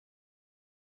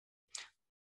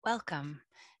Welcome,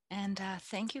 and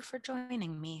thank you for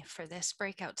joining me for this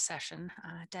breakout session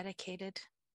dedicated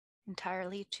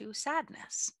entirely to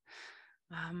sadness.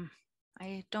 Um,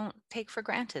 I don't take for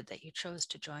granted that you chose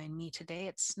to join me today.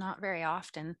 It's not very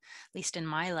often, at least in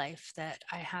my life, that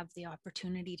I have the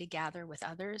opportunity to gather with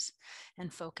others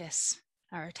and focus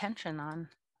our attention on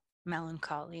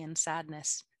melancholy and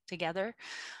sadness together.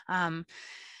 Um,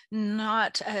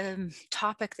 Not a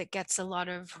topic that gets a lot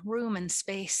of room and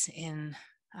space in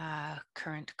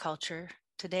current culture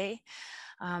today,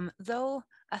 though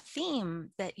a theme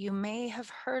that you may have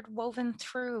heard woven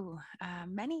through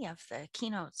many of the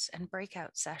keynotes and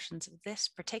breakout sessions of this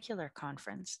particular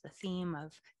conference, the theme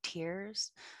of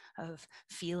tears, of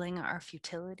feeling our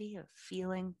futility, of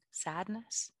feeling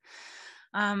sadness.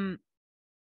 Um,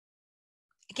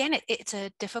 Again, it's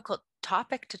a difficult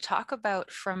topic to talk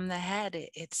about from the head.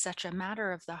 It's such a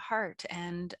matter of the heart,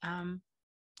 and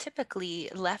typically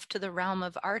left to the realm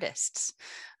of artists.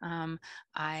 Um,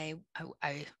 I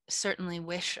certainly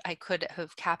wish I could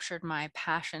have captured my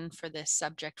passion for this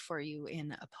subject for you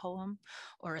in a poem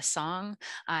or a song.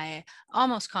 I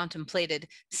almost contemplated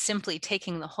simply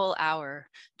taking the whole hour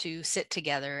to sit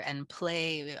together and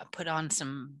play, put on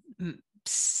some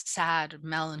sad,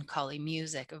 melancholy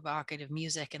music, evocative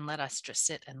music, and let us just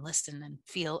sit and listen and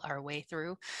feel our way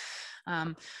through.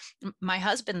 Um, my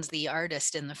husband's the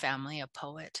artist in the family, a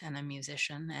poet and a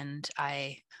musician, and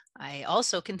I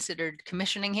also considered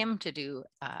commissioning him to do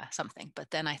something, but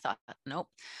then I thought, nope,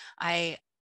 I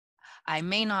I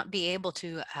may not be able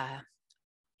to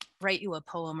write you a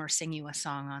poem or sing you a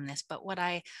song on this, but what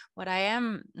I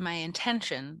am my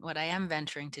intention, what I am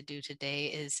venturing to do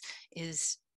today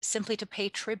is simply to pay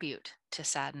tribute to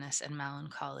sadness and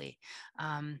melancholy,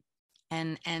 um,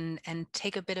 and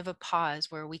take a bit of a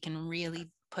pause where we can really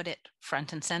put it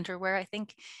front and center where I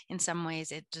think in some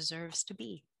ways it deserves to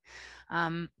be.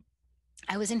 Um,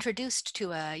 I was introduced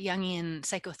to a Jungian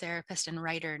psychotherapist and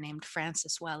writer named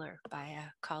Francis Weller by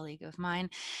a colleague of mine.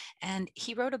 And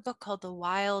he wrote a book called The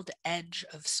Wild Edge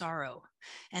of Sorrow.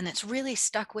 And it's really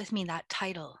stuck with me, that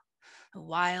title, The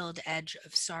Wild Edge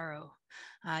of Sorrow.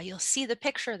 You'll see the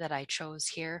picture that I chose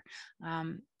here.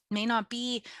 May not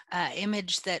be an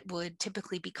image that would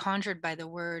typically be conjured by the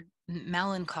word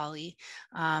melancholy.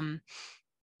 Um,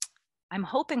 I'm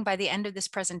hoping by the end of this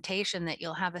presentation that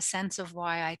you'll have a sense of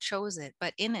why I chose it.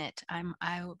 But in it,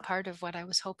 part of what I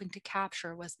was hoping to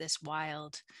capture was this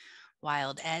wild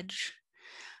edge.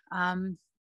 Um,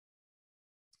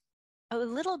 a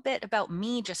little bit about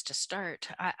me just to start.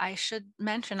 I should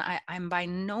mention I'm by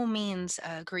no means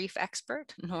a grief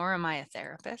expert, nor am I a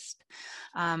therapist.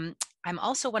 I'm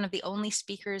also one of the only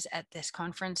speakers at this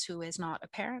conference who is not a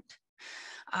parent.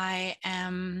 I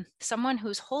am someone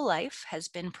whose whole life has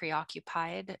been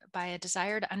preoccupied by a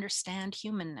desire to understand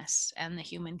humanness and the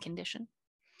human condition.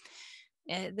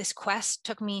 This quest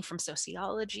took me from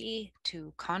sociology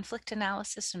to conflict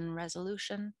analysis and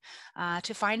resolution,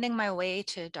 to finding my way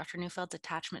to Dr. Neufeld's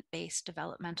attachment-based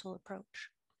developmental approach.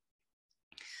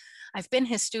 I've been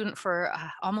his student for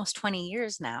almost 20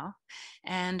 years now,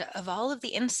 and of all of the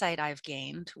insight I've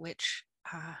gained, which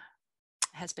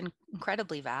has been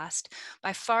incredibly vast.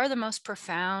 By far, the most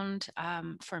profound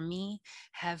for me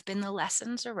have been the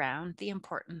lessons around the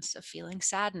importance of feeling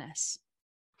sadness.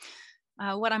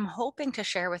 What I'm hoping to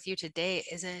share with you today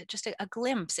is just a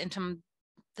glimpse into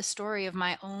the story of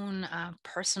my own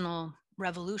personal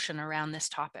revolution around this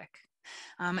topic.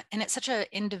 And it's such an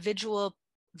individual,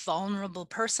 vulnerable,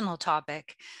 personal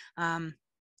topic.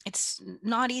 It's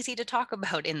not easy to talk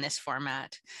about in this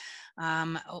format.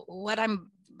 What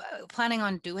I'm planning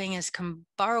on doing is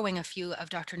borrowing a few of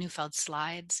Dr. Neufeld's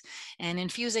slides and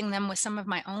infusing them with some of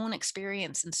my own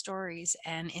experience and stories.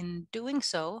 And in doing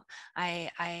so,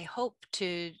 I hope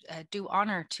to do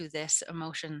honor to this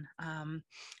emotion,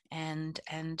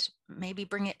 and maybe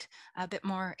bring it a bit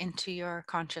more into your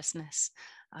consciousness.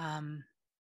 I'm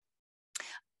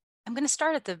going to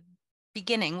start at the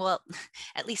beginning. Well,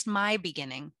 at least my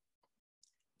beginning.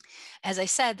 As I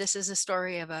said, this is a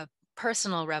story of a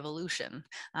personal revolution.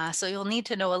 So you'll need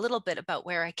to know a little bit about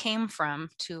where I came from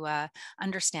to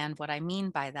understand what I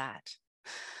mean by that.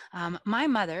 My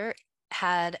mother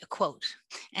had a quote,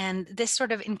 and this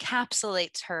sort of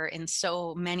encapsulates her in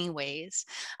so many ways.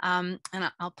 And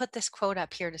I'll put this quote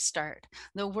up here to start.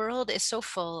 "The world is so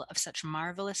full of such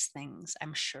marvelous things.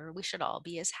 I'm sure we should all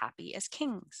be as happy as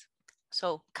kings."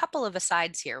 So a couple of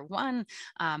asides here. One,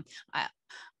 um,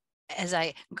 as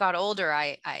I got older,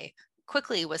 I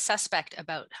quickly was suspect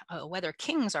about whether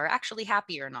kings are actually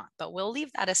happy or not, but we'll leave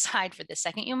that aside for this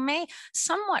second. You may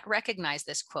somewhat recognize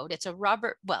this quote. It's a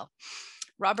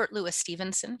Robert Louis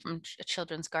Stevenson from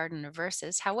Children's Garden of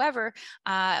Verses. However,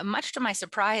 much to my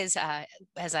surprise,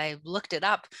 as I looked it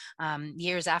up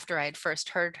years after I had first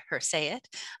heard her say it,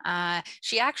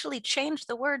 she actually changed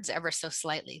the words ever so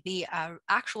slightly. The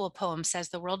actual poem says,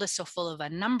 "The world is so full of a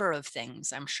number of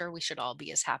things. I'm sure we should all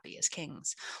be as happy as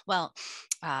kings." Well,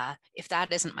 if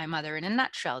that isn't my mother in a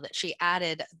nutshell, that she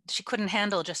added, she couldn't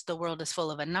handle just "the world is full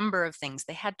of a number of things."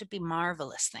 They had to be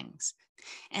marvelous things.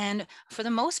 And for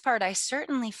the most part, I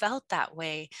certainly felt that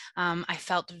way. I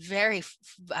felt very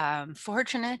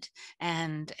fortunate,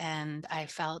 and I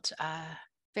felt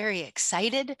very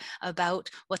excited about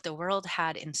what the world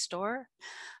had in store.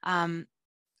 Um,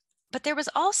 but there was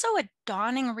also a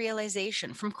dawning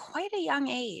realization from quite a young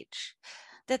age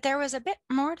that there was a bit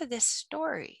more to this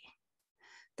story,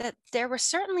 that there were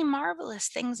certainly marvelous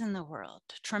things in the world,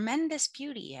 tremendous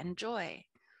beauty and joy.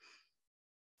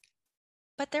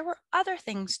 But there were other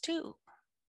things too: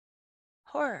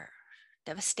 horror,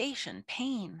 devastation,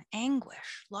 pain,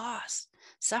 anguish, loss,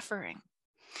 suffering.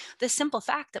 The simple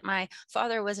fact that my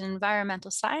father was an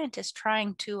environmental scientist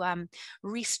trying to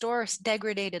restore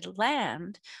degraded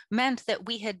land meant that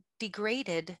we had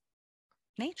degraded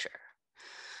nature.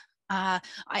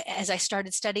 As I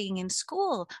started studying in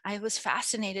school, I was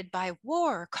fascinated by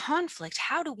war, conflict.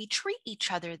 How do we treat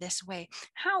each other this way?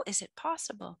 How is it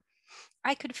possible?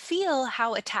 I could feel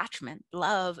how attachment,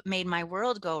 love, made my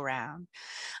world go round.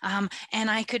 And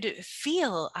I could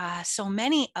feel so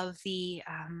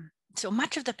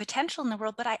much of the potential in the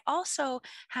world, but I also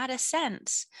had a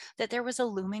sense that there was a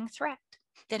looming threat,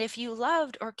 that if you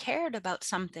loved or cared about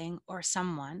something or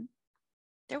someone,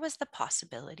 there was the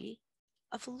possibility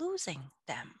of losing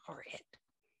them or it.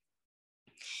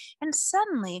 And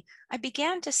suddenly I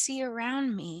began to see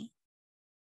around me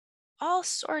all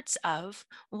sorts of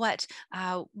what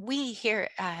we here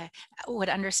would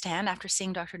understand after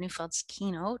seeing Dr. Neufeld's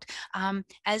keynote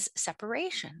as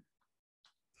separation.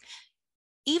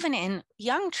 Even in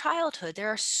young childhood, there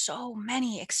are so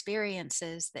many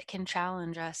experiences that can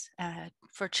challenge us.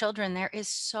 For children, there is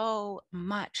so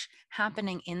much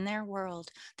happening in their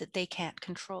world that they can't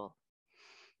control,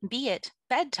 be it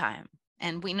bedtime.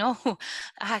 And we know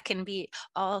can be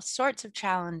all sorts of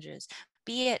challenges,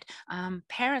 be it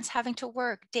parents having to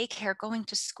work, daycare, going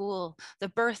to school, the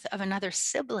birth of another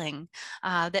sibling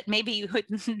that maybe you would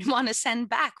want to send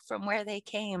back from where they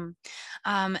came,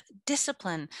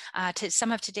 discipline, to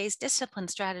some of today's discipline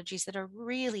strategies that are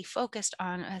really focused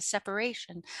on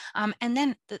separation. And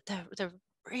then the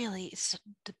really,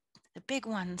 the big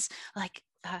ones, like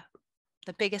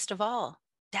the biggest of all,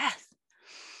 death.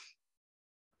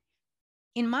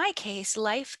 In my case,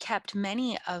 life kept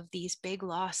many of these big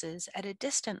losses at a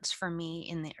distance for me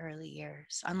in the early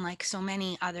years, unlike so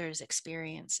many others'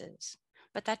 experiences.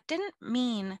 But that didn't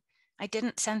mean I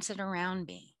didn't sense it around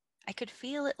me. I could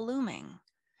feel it looming,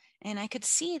 and I could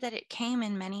see that it came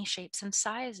in many shapes and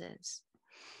sizes.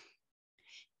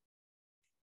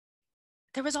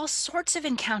 There was all sorts of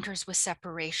encounters with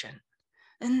separation,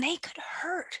 and they could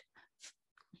hurt.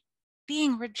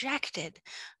 Being rejected,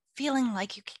 feeling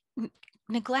like you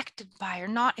neglected by or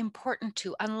not important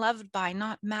to, unloved by,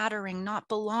 not mattering, not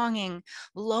belonging,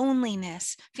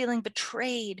 loneliness, feeling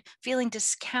betrayed, feeling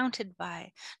discounted by,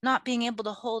 not being able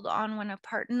to hold on when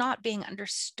apart, not being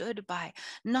understood by,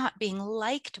 not being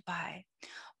liked by.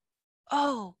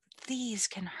 Oh, these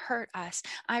can hurt us.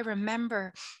 I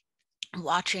remember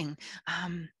watching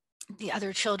the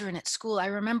other children at school. I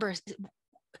remember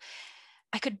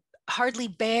I could hardly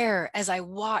bear as I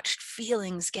watched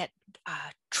feelings get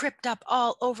tripped up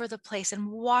all over the place, and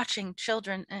watching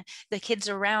children, the kids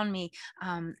around me,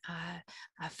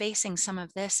 facing some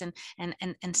of this, and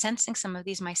sensing some of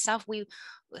these myself.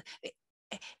 It,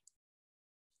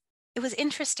 it was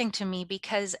interesting to me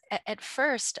because at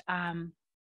first,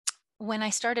 when I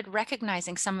started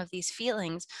recognizing some of these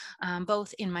feelings,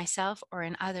 both in myself or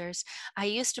in others,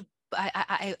 I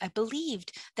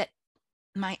believed that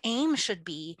my aim should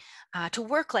be to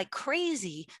work like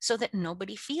crazy so that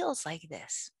nobody feels like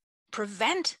this.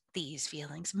 Prevent these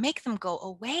feelings, make them go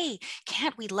away.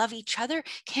 Can't we love each other?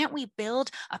 Can't we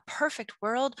build a perfect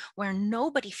world where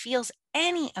nobody feels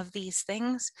any of these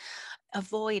things?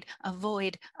 Avoid,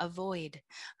 avoid, avoid.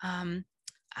 Um,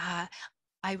 uh,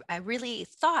 I really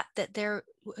thought that there,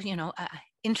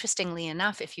 interestingly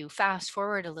enough, if you fast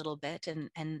forward a little bit,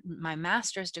 and my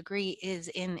master's degree is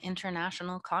in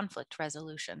international conflict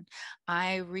resolution,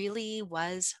 I really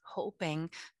was hoping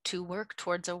to work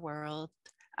towards a world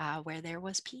where there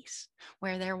was peace,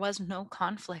 where there was no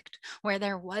conflict, where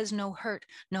there was no hurt,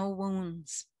 no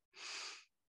wounds.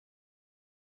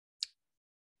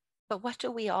 But what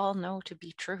do we all know to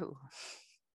be true?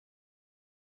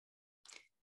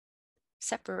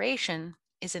 Separation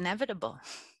is inevitable.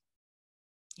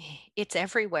 It's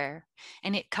everywhere,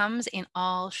 and it comes in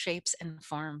all shapes and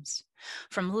forms,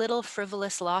 from little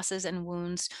frivolous losses and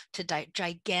wounds to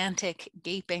gigantic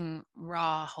gaping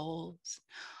raw holes.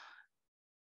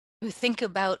 You think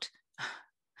about,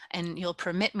 and you'll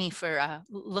permit me for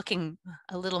looking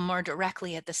a little more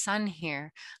directly at the sun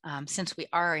here, since we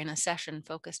are in a session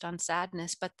focused on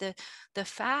sadness, but the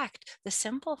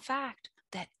simple fact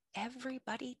that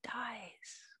everybody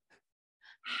dies.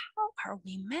 How are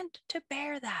we meant to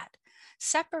bear that?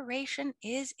 Separation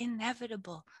is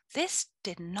inevitable. This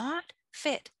did not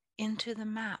fit into the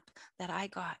map that I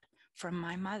got from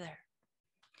my mother,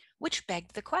 which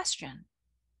begged the question,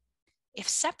 if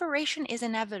separation is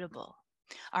inevitable,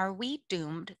 are we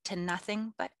doomed to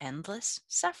nothing but endless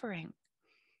suffering?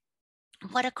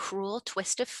 What a cruel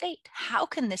twist of fate. How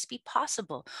can this be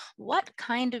possible? What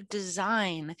kind of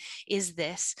design is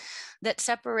this, that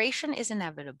separation is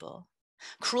inevitable?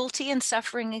 Cruelty and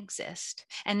suffering exist,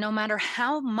 and no matter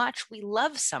how much we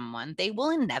love someone, they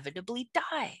will inevitably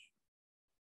die.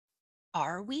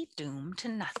 Are we doomed to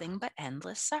nothing but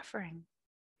endless suffering?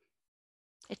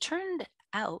 It turned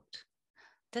out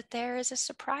that there is a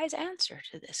surprise answer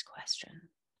to this question,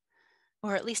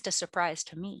 or at least a surprise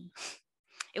to me.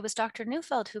 It was Dr.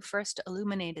 Neufeld who first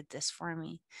illuminated this for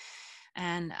me,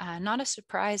 and not a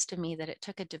surprise to me that it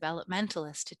took a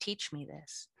developmentalist to teach me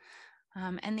this.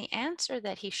 And the answer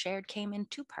that he shared came in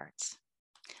two parts.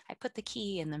 I put the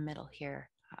key in the middle here,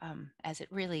 as it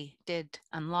really did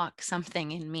unlock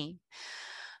something in me.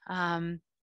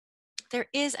 There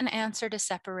is an answer to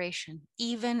separation,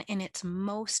 even in its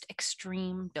most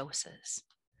extreme doses.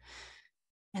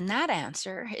 And that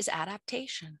answer is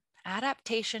adaptation.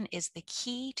 Adaptation is the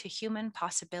key to human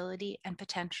possibility and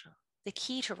potential, the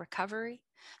key to recovery,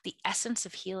 the essence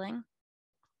of healing.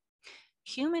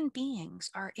 Human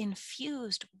beings are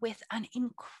infused with an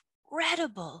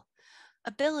incredible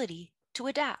ability to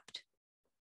adapt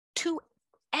to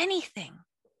anything.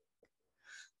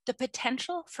 The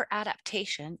potential for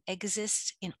adaptation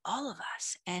exists in all of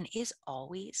us and is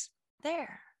always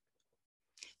there.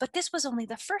 But this was only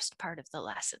the first part of the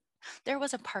lesson. There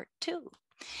was a part two.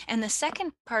 And the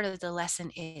second part of the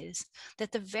lesson is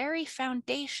that the very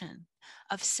foundation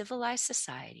of civilized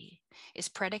society is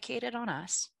predicated on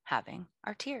us having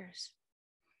our tears.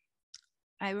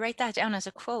 I write that down as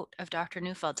a quote of Dr.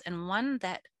 Neufeld's, and one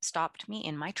that stopped me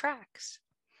in my tracks.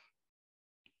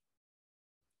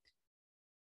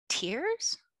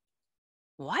 Tears?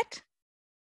 What?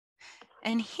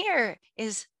 And here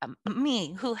is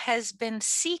me, who has been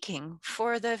seeking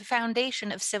for the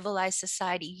foundation of civilized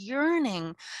society,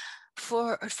 yearning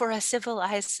for a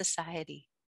civilized society.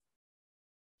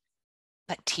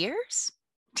 But tears?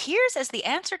 Tears as the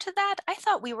answer to that? I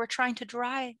thought we were trying to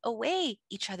dry away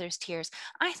each other's tears.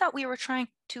 I thought we were trying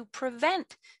to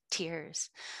prevent tears.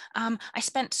 I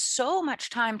spent so much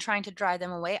time trying to dry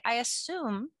them away. I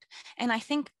assumed, and I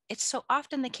think it's so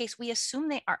often the case, we assume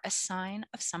they are a sign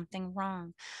of something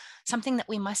wrong, something that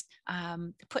we must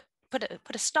put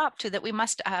a stop to, that we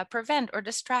must prevent or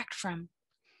distract from.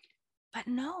 But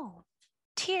no,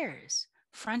 tears,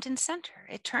 front and center.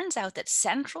 It turns out that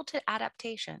central to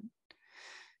adaptation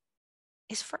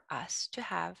is for us to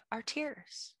have our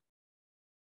tears.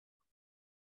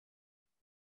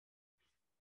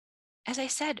 As I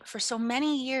said, for so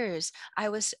many years, I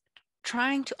was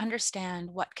trying to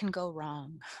understand what can go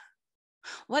wrong.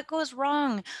 What goes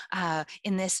wrong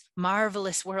in this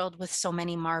marvelous world with so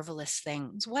many marvelous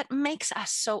things? What makes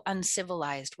us so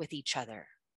uncivilized with each other?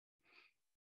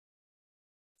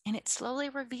 And it slowly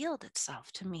revealed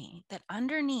itself to me that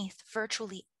underneath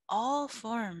virtually all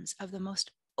forms of the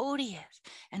most odious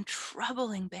and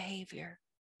troubling behavior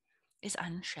is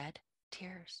unshed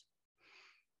tears.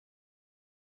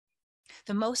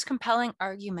 The most compelling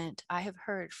argument I have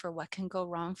heard for what can go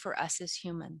wrong for us as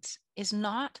humans is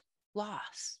not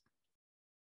loss,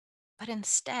 but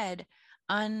instead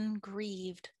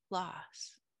ungrieved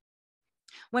loss.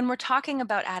 When we're talking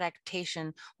about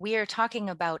adaptation, we are talking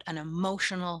about an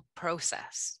emotional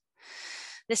process.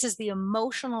 This is the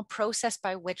emotional process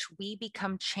by which we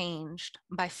become changed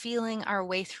by feeling our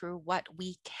way through what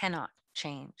we cannot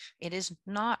change. It is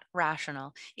not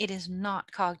rational. It is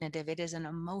not cognitive. It is an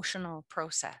emotional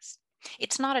process.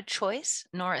 It's not a choice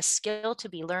nor a skill to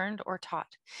be learned or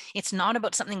taught. It's not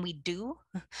about something we do.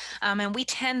 And we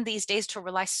tend these days to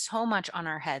rely so much on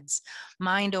our heads,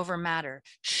 mind over matter,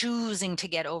 choosing to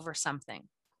get over something.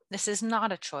 This is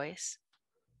not a choice.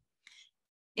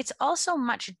 It's also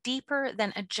much deeper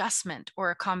than adjustment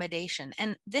or accommodation.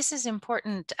 And this is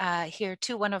important here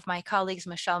too. One of my colleagues,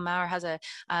 Michelle Maurer, has a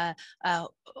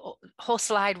whole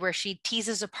slide where she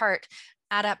teases apart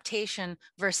adaptation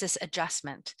versus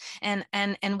adjustment. And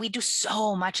we do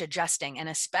so much adjusting, and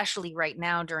especially right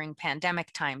now during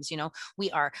pandemic times,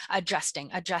 we are adjusting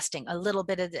a little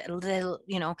bit of a little,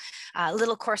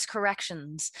 little course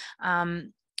corrections,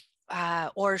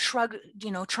 or shrug,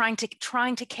 trying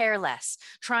to care less,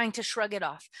 trying to shrug it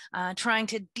off, trying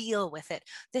to deal with it.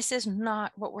 This is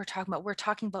not what we're talking about. We're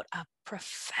talking about a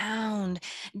profound,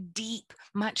 deep,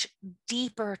 much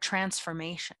deeper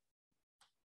transformation.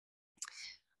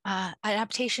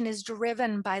 Adaptation is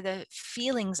driven by the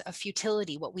feelings of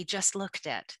futility, what we just looked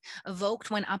at, evoked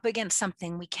when up against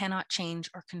something we cannot change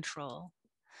or control.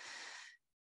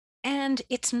 And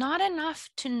it's not enough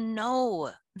to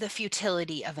know the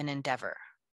futility of an endeavor.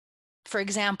 For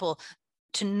example,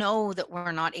 to know that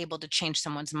we're not able to change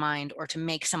someone's mind, or to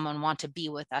make someone want to be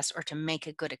with us, or to make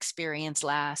a good experience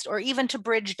last, or even to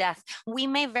bridge death. We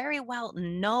may very well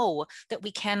know that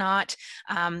we cannot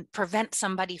prevent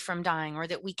somebody from dying, or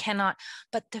that we cannot,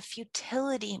 but the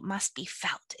futility must be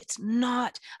felt. It's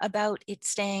not about it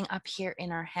staying up here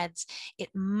in our heads. It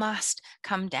must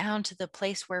come down to the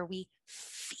place where we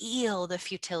feel the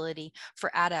futility for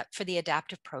the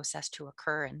adaptive process to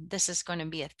occur. And this is going to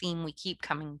be a theme we keep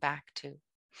coming back to.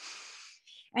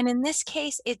 And in this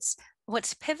case,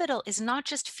 what's pivotal is not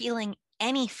just feeling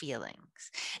any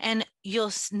feelings. And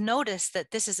you'll notice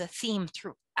that this is a theme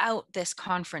throughout this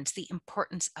conference, the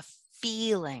importance of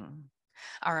feeling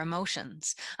our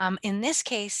emotions. In this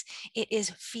case, it is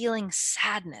feeling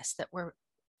sadness, that we're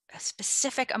a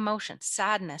specific emotion,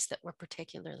 sadness, that we're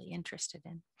particularly interested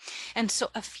in. And so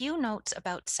a few notes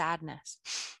about sadness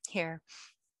here.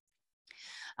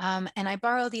 And I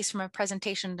borrow these from a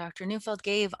presentation Dr. Neufeld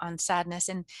gave on sadness,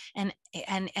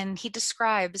 and he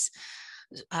describes,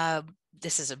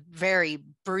 this is a very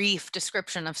brief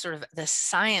description of sort of the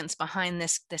science behind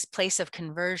this place of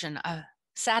conversion.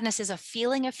 Sadness is a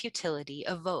feeling of futility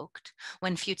evoked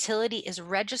when futility is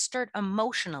registered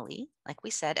emotionally, like we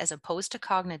said, as opposed to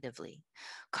cognitively,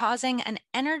 causing an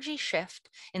energy shift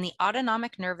in the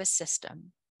autonomic nervous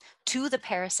system to the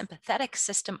parasympathetic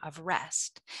system of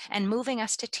rest, and moving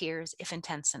us to tears if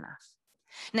intense enough.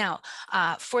 Now,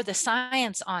 for the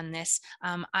science on this,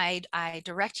 I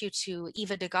direct you to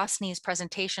Eva Degosny's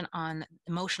presentation on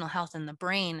emotional health in the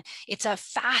brain. It's a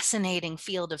fascinating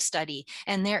field of study,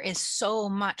 and there is so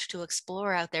much to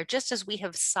explore out there. Just as we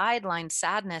have sidelined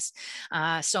sadness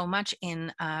so much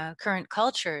in current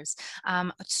cultures,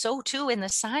 so too in the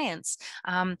science.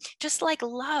 Just like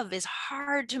love is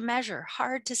hard to measure,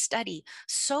 hard to study,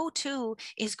 so too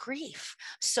is grief,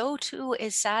 so too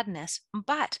is sadness.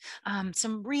 But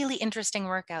some really interesting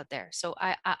work out there. So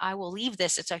I will leave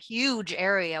this. It's a huge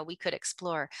area we could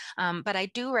explore, but I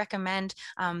do recommend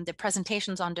the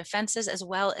presentations on defenses, as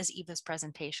well as Eva's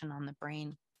presentation on the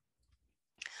brain.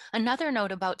 Another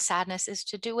note about sadness is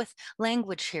to do with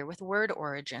language here, with word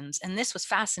origins. And this was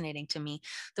fascinating to me.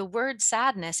 The word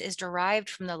sadness is derived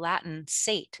from the Latin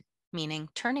sate, meaning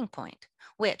turning point,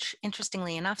 which,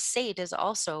 interestingly enough, sate is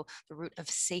also the root of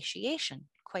satiation,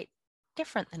 quite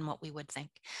different than what we would think.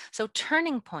 So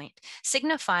turning point,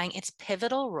 signifying its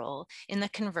pivotal role in the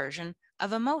conversion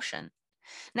of emotion.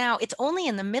 Now, it's only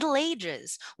in the Middle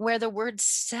Ages where the word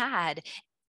sad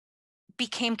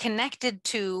became connected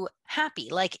to happy,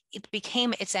 like it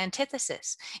became its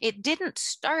antithesis. It didn't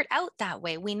start out that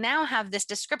way. We now have this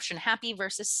description, happy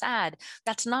versus sad.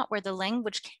 That's not where the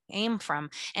language came from.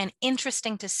 And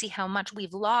interesting to see how much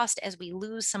we've lost as we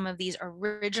lose some of these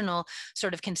original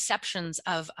sort of conceptions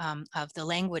of the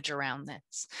language around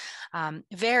this.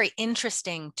 Very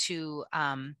interesting to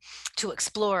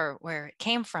explore where it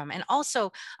came from. And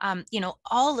also,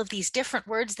 all of these different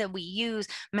words that we use,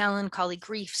 melancholy,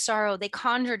 grief, sorrow, they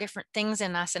conjure different things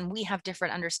in us, and we have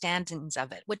different understandings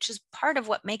of it, which is part of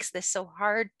what makes this so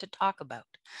hard to talk about.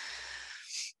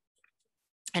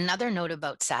 Another note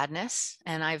about sadness,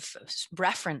 and I've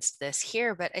referenced this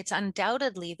here, but it's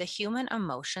undoubtedly the human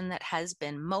emotion that has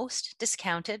been most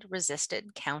discounted,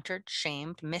 resisted, countered,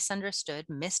 shamed, misunderstood,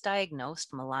 misdiagnosed,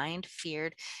 maligned,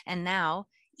 feared, and now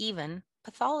even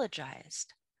pathologized.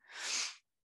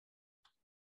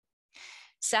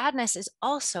 Sadness is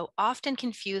also often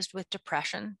confused with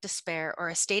depression, despair, or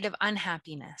a state of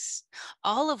unhappiness,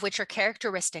 all of which are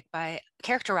characterized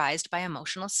by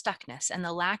emotional stuckness and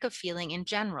the lack of feeling in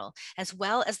general, as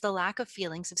well as the lack of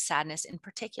feelings of sadness in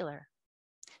particular.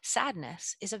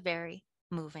 Sadness is a very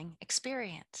moving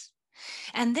experience.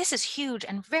 And this is huge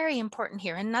and very important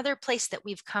here. Another place that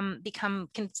we've become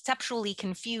conceptually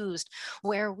confused,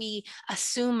 where we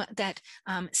assume that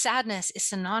sadness is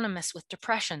synonymous with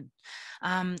depression,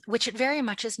 which it very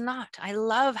much is not. I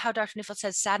love how Dr. Neufeld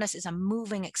says sadness is a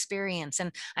moving experience.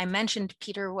 And I mentioned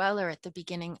Peter Weller at the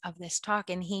beginning of this talk,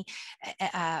 and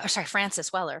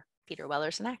Francis Weller. Peter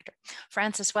Weller's an actor,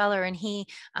 Francis Weller, and he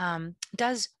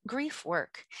does grief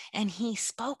work. And he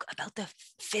spoke about the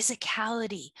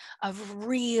physicality of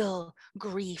real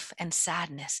grief and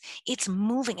sadness. It's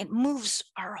moving, it moves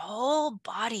our whole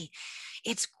body.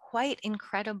 It's quite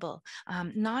incredible.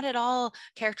 Not at all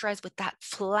characterized with that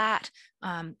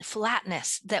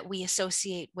flatness that we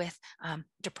associate with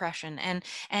depression.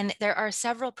 And there are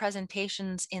several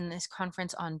presentations in this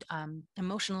conference on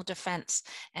emotional defense,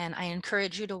 and I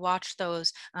encourage you to watch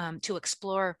those to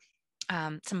explore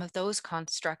some of those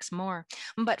constructs more.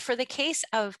 But for the case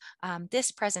of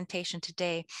this presentation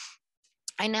today,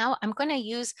 I'm going to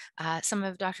use some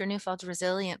of Dr. Neufeld's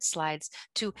resilience slides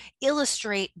to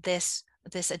illustrate this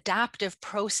adaptive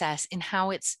process in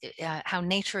how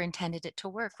nature intended it to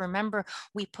work. Remember,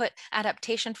 we put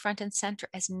adaptation front and center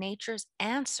as nature's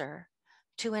answer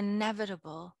to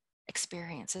inevitable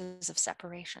experiences of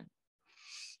separation.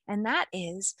 And that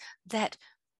is that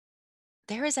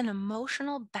there is an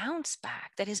emotional bounce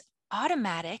back that is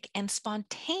automatic and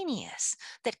spontaneous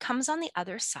that comes on the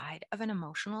other side of an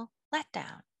emotional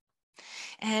letdown.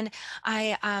 And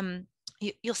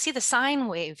you'll see the sine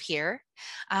wave here.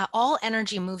 All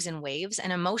energy moves in waves,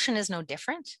 and emotion is no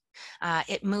different.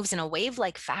 It moves in a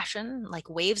wave-like fashion, like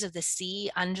waves of the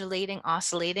sea, undulating,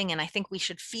 oscillating, and I think we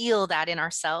should feel that in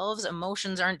ourselves.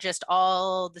 Emotions aren't just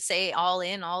all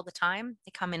in all the time.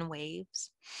 They come in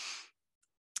waves.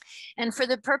 And for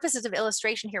the purposes of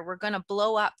illustration here, we're going to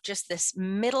blow up just this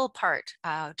middle part,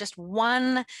 just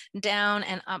one down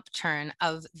and up turn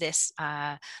of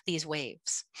these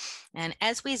waves. And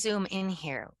as we zoom in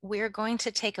here, we're going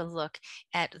to take a look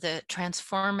at the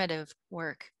transformative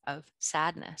work of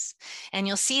sadness. And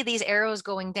you'll see these arrows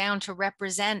going down to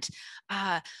represent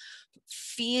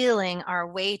feeling our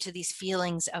way to these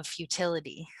feelings of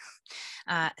futility.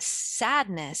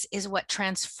 Sadness is what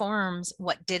transforms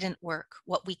what didn't work,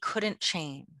 what we couldn't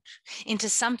change, into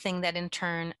something that in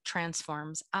turn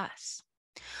transforms us.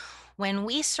 When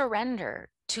we surrender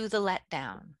to the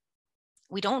letdown,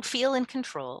 we don't feel in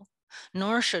control,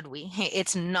 nor should we.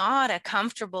 It's not a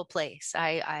comfortable place.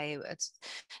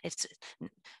 It's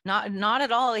not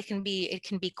at all. It can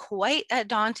be quite a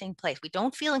daunting place. We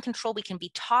don't feel in control. We can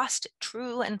be tossed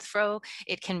to and fro.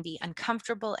 It can be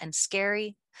uncomfortable and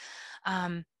scary.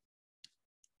 But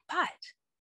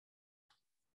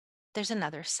there's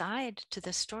another side to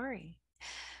the story.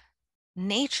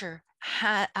 Nature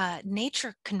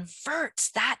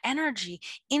converts that energy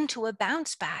into a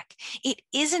bounce back. It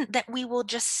isn't that we will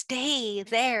just stay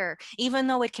there, even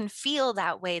though it can feel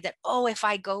that way, that, oh, if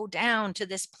I go down to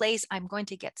this place, I'm going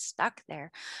to get stuck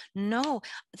there. No,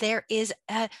 there is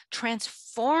a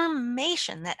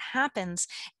transformation that happens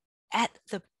at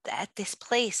this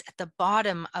place, at the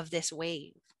bottom of this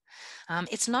wave.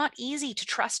 It's not easy to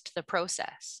trust the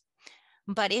process,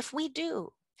 but if we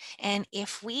do, and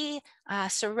if we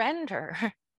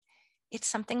surrender, it's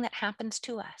something that happens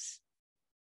to us.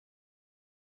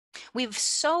 We've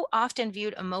so often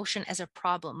viewed emotion as a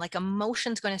problem, like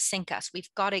emotion's going to sink us. We've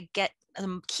got to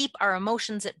keep our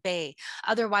emotions at bay.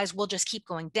 Otherwise, we'll just keep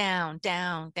going down,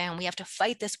 down, down. We have to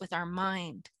fight this with our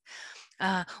mind.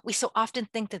 We so often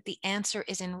think that the answer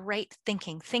is in right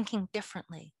thinking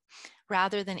differently,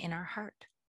 rather than in our heart.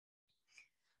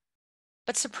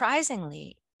 But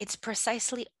surprisingly, it's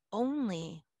precisely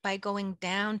only by going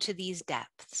down to these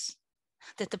depths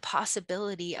that the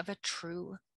possibility of a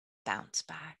true bounce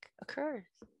back occurs.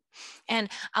 And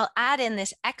I'll add in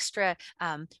this extra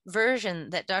version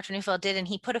that Dr. Neufeld did, and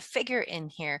he put a figure in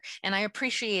here, and I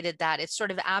appreciated that. It's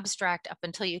sort of abstract up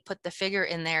until you put the figure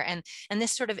in there, and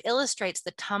this sort of illustrates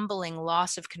the tumbling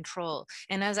loss of control.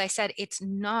 And as I said, it's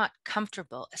not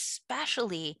comfortable,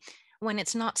 especially when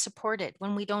it's not supported,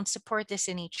 when we don't support this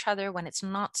in each other, when it's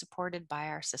not supported by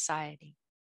our society.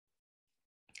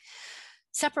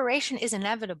 Separation is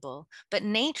inevitable, but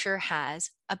nature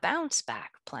has a bounce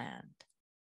back planned.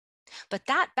 But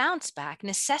that bounce back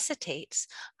necessitates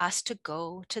us to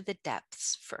go to the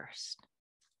depths first,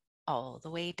 all the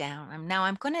way down. Now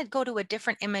I'm going to go to a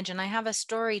different image, and I have a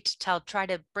story to tell, try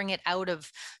to bring it out of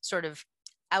sort of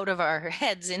out of our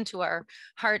heads into our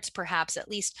hearts, perhaps. At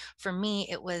least for me,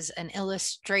 it was an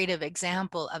illustrative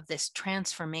example of this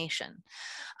transformation.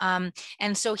 And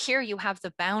so here you have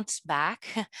the bounce back,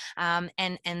 and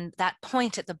that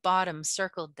point at the bottom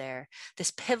circled there,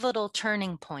 this pivotal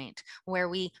turning point where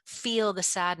we feel the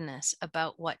sadness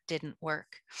about what didn't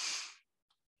work.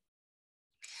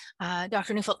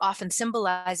 Dr. Neufeld often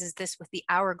symbolizes this with the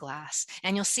hourglass,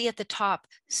 and you'll see at the top,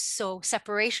 so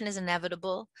separation is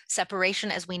inevitable.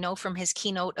 Separation, as we know from his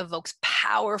keynote, evokes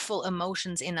powerful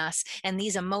emotions in us, and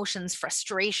these emotions,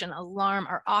 frustration, alarm,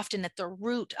 are often at the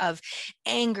root of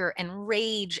anger and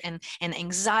rage and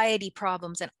anxiety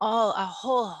problems, and a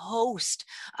whole host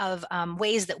of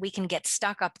ways that we can get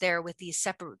stuck up there with these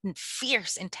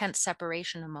fierce, intense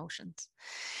separation emotions.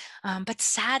 But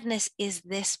sadness is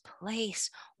this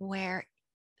place where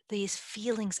these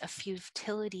feelings of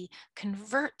futility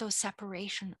convert those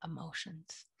separation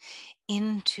emotions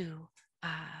into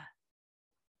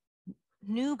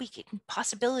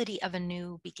possibility of a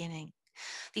new beginning.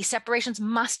 These separations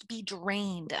must be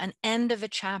drained, an end of a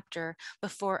chapter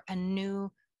before a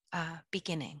new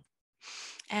beginning.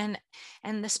 And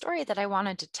the story that I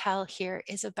wanted to tell here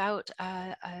is about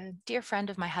a dear friend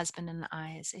of my husband and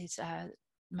I's. He's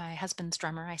my husband's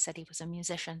drummer. I said he was a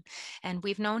musician, and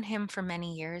we've known him for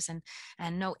many years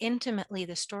and know intimately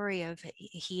the story of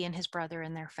he and his brother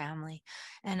and their family.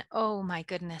 And oh my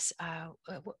goodness, a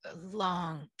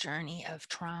long journey of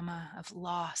trauma, of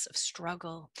loss, of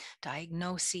struggle,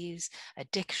 diagnoses,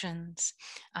 addictions.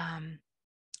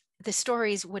 The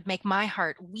stories would make my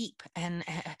heart weep and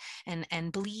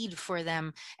bleed for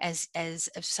them as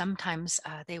sometimes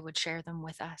they would share them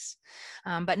with us.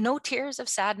 But no tears of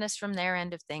sadness from their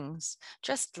end of things,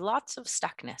 just lots of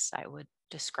stuckness, I would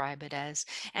describe it as.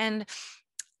 And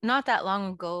not that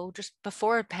long ago, just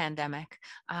before a pandemic,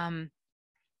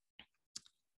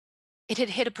 it had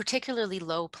hit a particularly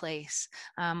low place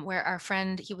where our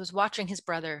friend, he was watching his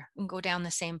brother go down the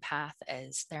same path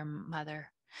as their mother.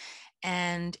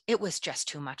 And it was just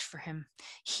too much for him.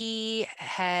 He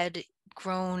had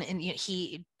grown, and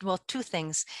two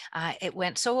things. It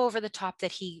went so over the top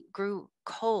that he grew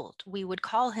cold. We would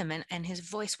call him, and his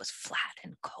voice was flat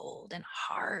and cold and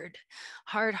hard.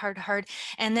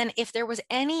 And then if there was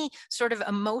any sort of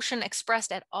emotion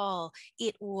expressed at all,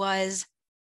 it was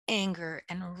anger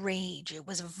and rage. It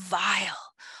was vile.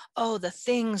 Oh, the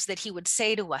things that he would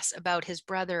say to us about his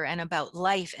brother and about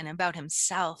life and about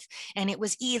himself. And it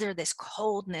was either this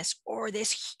coldness or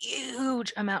this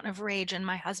huge amount of rage. And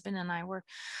my husband and I were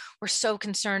so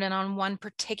concerned. And on one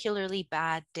particularly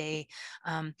bad day,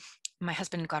 my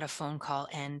husband got a phone call,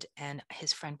 and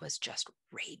his friend was just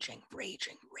raging.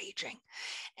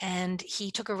 And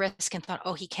he took a risk and thought,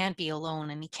 oh, he can't be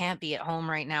alone and he can't be at home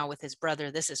right now with his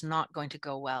brother. This is not going to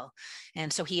go well.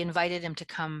 And so he invited him to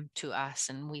come to us.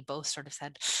 And we both sort of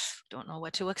said, don't know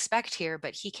what to expect here.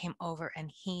 But he came over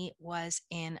and he was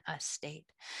in a state.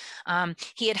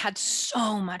 He had had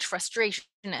so much frustration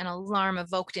and alarm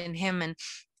evoked in him, and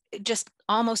just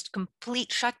almost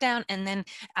complete shutdown, and then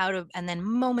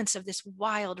moments of this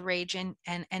wild rage, and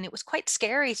it was quite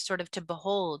scary sort of to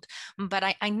behold.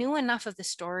 But I knew enough of the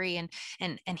story, and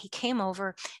he came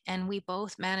over, and we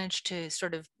both managed to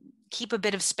sort of keep a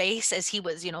bit of space as he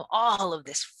was, all of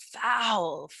this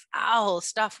foul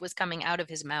stuff was coming out of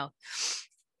his mouth.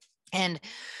 And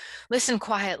listen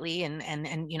quietly, and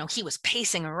he was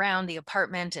pacing around the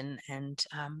apartment, and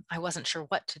I wasn't sure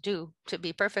what to do, to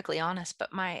be perfectly honest.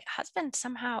 But my husband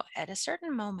somehow, at a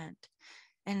certain moment,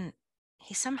 and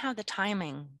the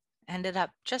timing ended up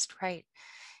just right,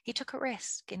 he took a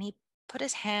risk and he put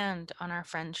his hand on our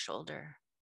friend's shoulder.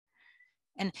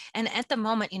 And at the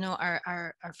moment,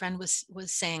 our friend was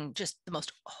saying just the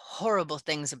most horrible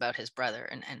things about his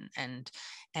brother,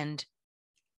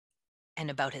 and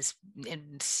about his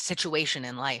situation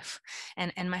in life.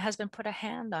 And my husband put a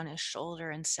hand on his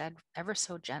shoulder and said, ever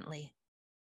so gently,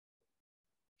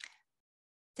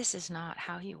 this is not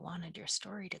how you wanted your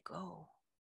story to go.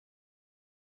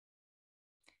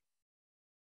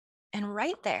 And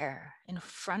right there in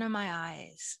front of my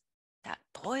eyes, that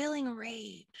boiling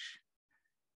rage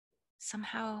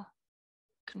somehow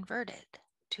converted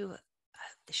to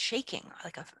the shaking,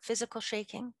 like a physical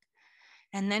shaking,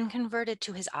 and then converted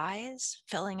to his eyes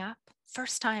filling up.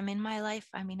 First time in my life,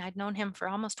 I'd known him for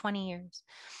almost 20 years,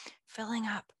 filling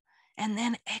up and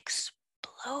then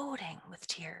exploding with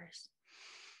tears,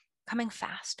 coming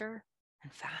faster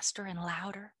and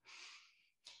louder.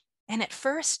 And at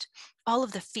first, all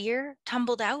of the fear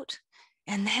tumbled out,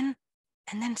 and then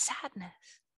sadness.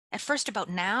 At first about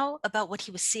what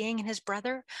he was seeing in his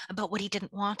brother, about what he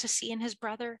didn't want to see in his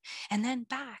brother, and then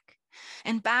back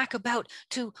and back about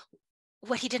to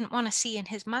what he didn't want to see in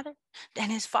his mother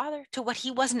and his father, to what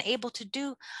he wasn't able to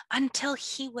do, until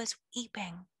he was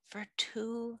weeping for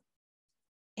two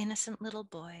innocent little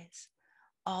boys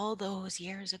all those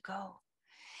years ago.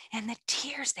 And the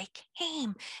tears, they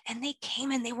came and they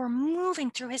came and they were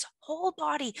moving through his whole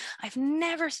body. I've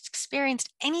never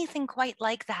experienced anything quite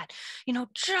like that,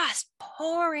 just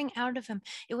pouring out of him.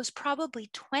 It was probably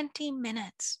 20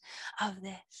 minutes of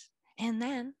this. And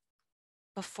then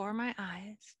before my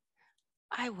eyes,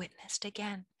 I witnessed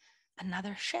again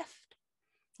another shift.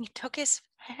 He took his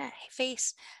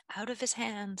face out of his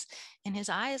hands and his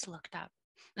eyes looked up.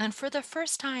 And for the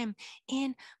first time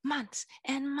in months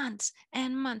and months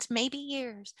and months, maybe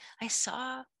years, I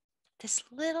saw this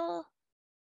little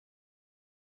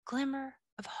glimmer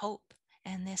of hope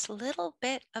and this little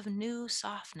bit of new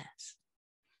softness.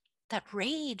 That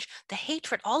rage, the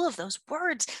hatred, all of those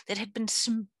words that had been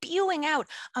spewing out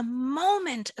a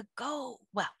moment ago,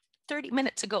 30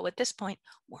 minutes ago at this point,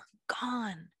 were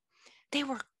gone. They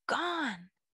were gone.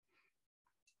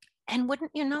 And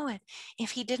wouldn't you know it,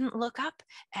 if he didn't look up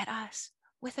at us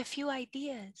with a few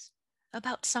ideas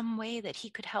about some way that he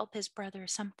could help his brother,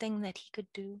 something that he could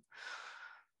do.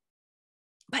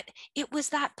 But it was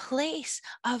that place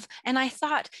of, and I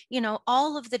thought,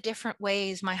 all of the different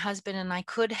ways my husband and I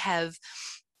could have,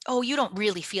 oh, you don't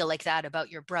really feel like that about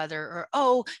your brother, or,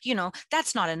 oh,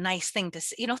 that's not a nice thing to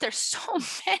say. There's so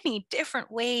many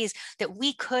different ways that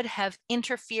we could have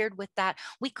interfered with that.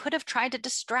 We could have tried to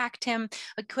distract him.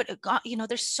 We could have got,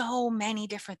 there's so many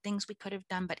different things we could have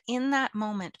done. But in that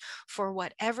moment, for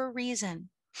whatever reason,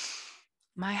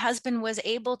 my husband was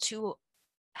able to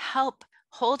help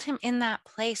hold him in that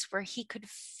place where he could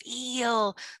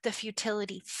feel the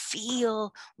futility,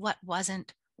 feel what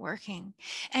wasn't working.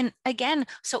 And again,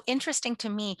 so interesting to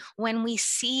me, when we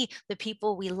see the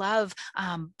people we love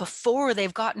before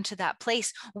they've gotten to that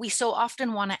place, we so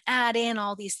often want to add in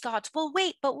all these thoughts. Well,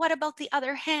 wait, but what about the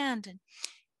other hand? And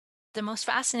the most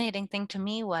fascinating thing to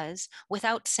me was,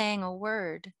 without saying a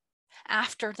word,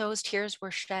 after those tears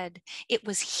were shed, it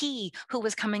was he who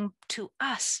was coming to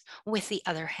us with the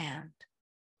other hand.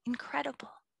 Incredible.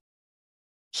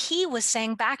 He was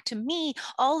saying back to me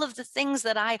all of the things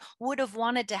that I would have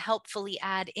wanted to helpfully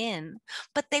add in,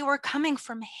 but they were coming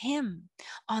from him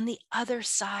on the other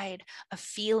side of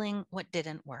feeling what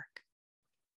didn't work.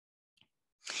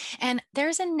 And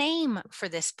there's a name for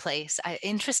this place.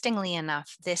 Interestingly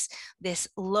enough, this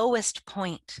lowest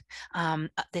point,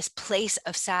 this place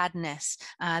of sadness,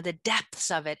 the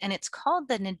depths of it, and it's called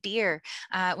the nadir.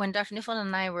 When Dr. Neufeld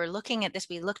and I were looking at this,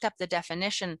 we looked up the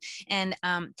definition, and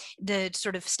the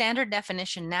sort of standard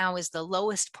definition now is the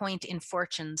lowest point in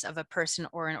fortunes of a person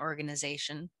or an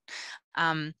organization.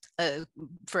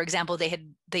 For example, the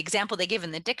example they give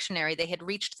in the dictionary, they had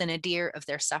reached the nadir of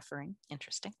their suffering.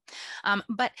 Interesting.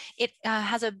 But it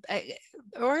has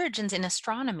origins in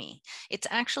astronomy. It's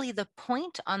actually the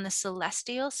point on the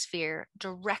celestial sphere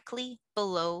directly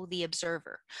below the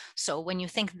observer. So when you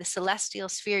think of the celestial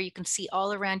sphere, you can see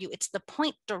all around you. It's the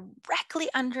point directly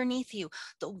underneath you,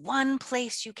 the one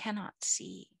place you cannot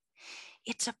see.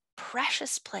 It's a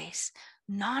precious place,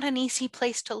 not an easy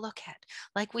place to look at.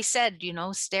 Like we said,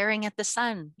 staring at the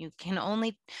sun, you can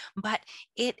only, but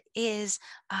it is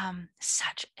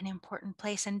such an important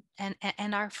place.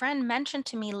 And our friend mentioned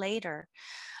to me later,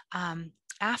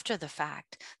 after the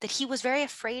fact, that he was very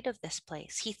afraid of this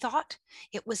place. He thought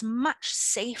it was much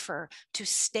safer to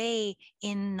stay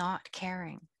in not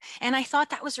caring. And I thought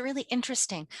that was really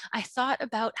interesting. I thought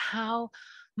about how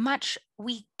much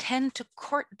we tend to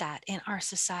court that in our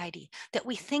society, that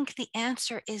we think the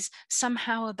answer is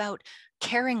somehow about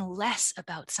caring less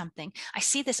about something. I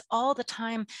see this all the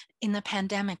time in the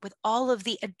pandemic with all of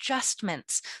the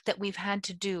adjustments that we've had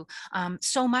to do.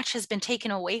 So much has been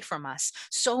taken away from us.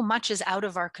 So much is out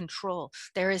of our control.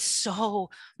 There is so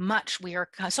much,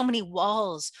 so many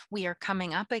walls we are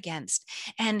coming up against.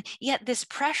 And yet this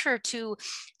pressure to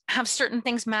have certain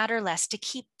things matter less, to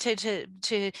keep, to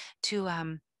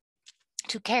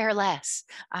care less,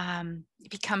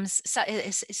 becomes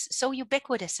is so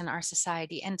ubiquitous in our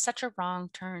society, and such a wrong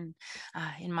turn,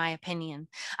 in my opinion.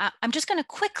 I'm just going to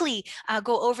quickly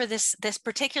go over this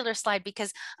particular slide,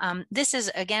 because this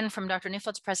is again from Dr.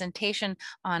 Neufeld's presentation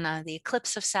on the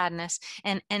eclipse of sadness,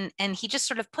 and he just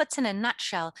sort of puts in a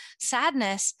nutshell,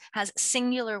 sadness has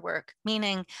singular work,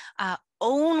 meaning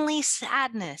only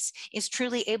sadness is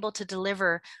truly able to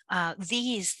deliver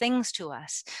these things to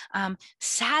us.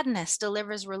 Sadness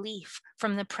delivers relief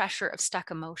from the pressure of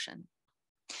stuck emotion.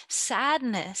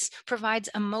 Sadness provides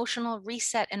emotional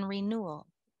reset and renewal.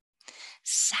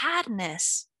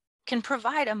 Sadness can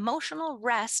provide emotional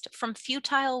rest from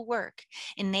futile work,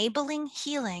 enabling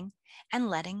healing and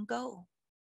letting go.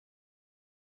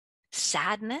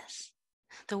 Sadness,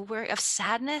 the work of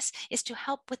sadness is to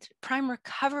help with prime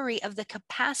recovery of the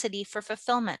capacity for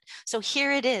fulfillment. So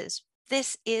here it is.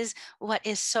 This is what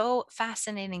is so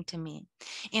fascinating to me.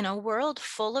 In a world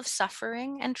full of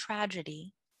suffering and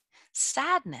tragedy,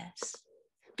 sadness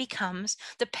becomes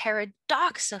the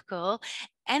paradoxical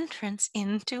entrance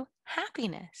into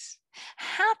happiness.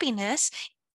 Happiness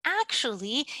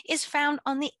actually is found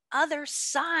on the other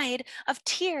side of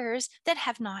tears that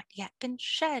have not yet been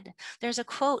shed. There's a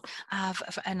quote of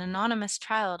an anonymous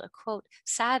child, a quote,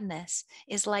 "Sadness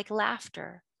is like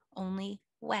laughter, only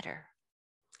wetter."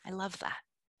 I love that.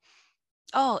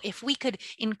 Oh, if we could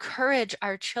encourage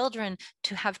our children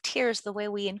to have tears the way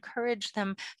we encourage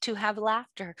them to have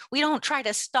laughter. We don't try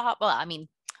to stop, well, I mean,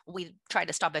 we try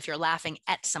to stop if you're laughing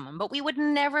at someone, but we would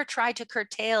never try to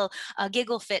curtail a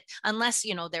giggle fit unless,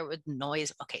 there was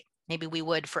noise. Okay, maybe we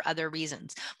would for other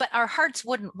reasons, but our hearts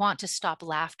wouldn't want to stop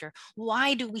laughter.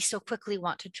 Why do we so quickly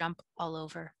want to jump all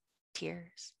over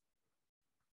tears?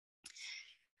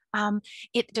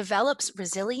 It develops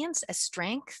resilience as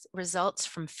strength results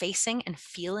from facing and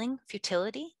feeling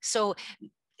futility. So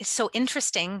it's so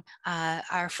interesting.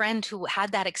 Our friend who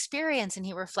had that experience, and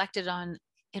he reflected on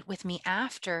it with me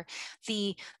after,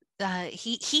 he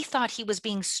thought he was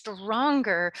being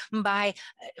stronger by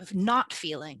not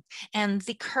feeling, and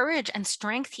the courage and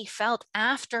strength he felt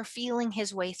after feeling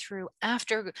his way through,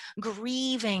 after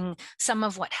grieving some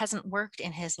of what hasn't worked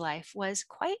in his life, was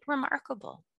quite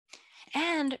remarkable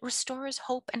and restores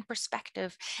hope and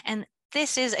perspective. And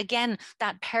this is, again,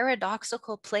 that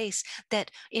paradoxical place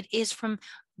that it is from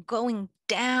going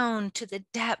down to the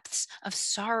depths of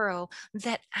sorrow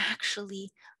that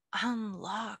actually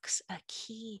unlocks a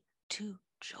key to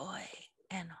joy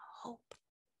and hope.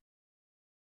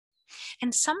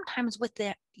 And sometimes with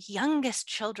the youngest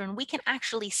children, we can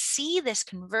actually see this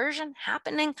conversion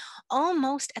happening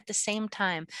almost at the same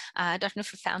time. Dr.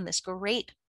 Neufeld found this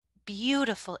great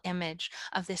beautiful image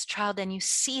of this child, and you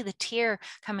see the tear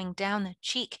coming down the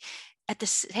cheek at the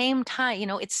same time.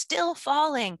 It's still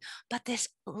falling, but this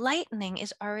lightening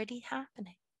is already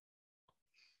happening.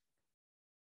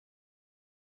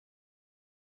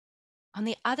 On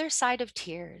the other side of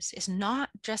tears is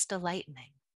not just a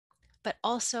lightening, but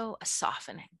also a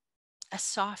softening, a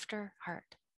softer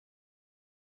heart.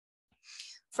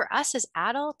 For us as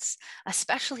adults,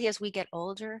 especially as we get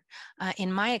older,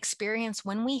 in my experience,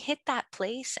 when we hit that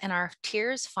place and our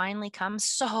tears finally come,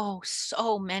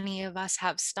 so many of us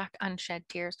have stuck unshed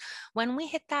tears. When we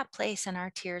hit that place and our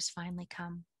tears finally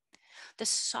come, the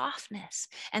softness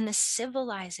and the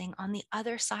civilizing on the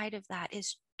other side of that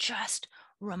is just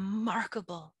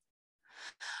remarkable.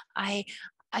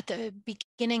 At the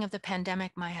beginning of the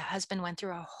pandemic, my husband went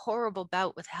through a horrible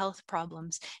bout with health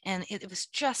problems, and it was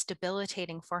just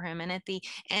debilitating for him. And at the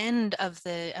end of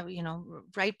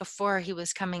right before he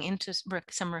was coming into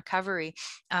some recovery,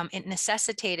 it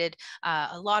necessitated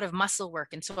a lot of muscle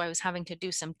work. And so I was having to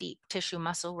do some deep tissue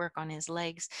muscle work on his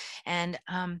legs. And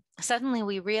suddenly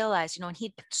we realized, and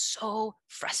he'd been so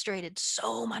frustrated,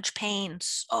 so much pain,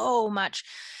 so much.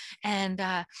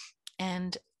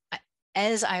 And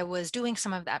as I was doing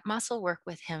some of that muscle work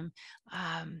with him,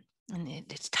 and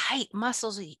it's tight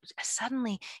muscles,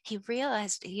 suddenly he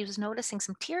realized he was noticing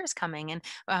some tears coming.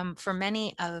 And for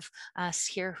many of us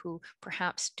here who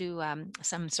perhaps do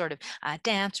some sort of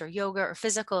dance or yoga or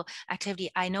physical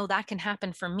activity, I know that can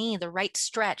happen for me. The right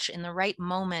stretch in the right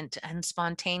moment, and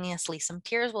spontaneously some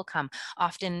tears will come.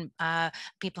 Often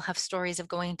people have stories of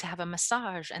going to have a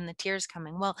massage and the tears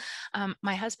coming. Well,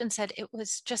 my husband said it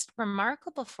was just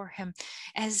remarkable for him,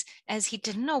 as he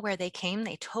didn't know where they came.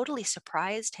 They totally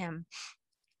surprised him.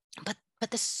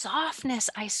 But the softness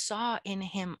I saw in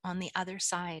him on the other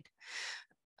side,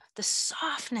 the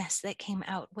softness that came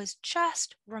out was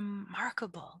just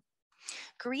remarkable.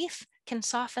 Grief can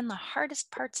soften the hardest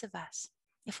parts of us.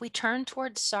 If we turn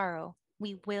towards sorrow,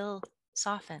 we will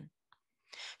soften.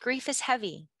 Grief is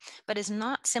heavy, but is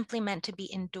not simply meant to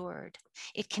be endured.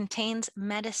 It contains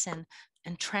medicine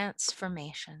and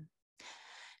transformation.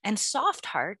 And soft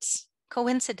hearts,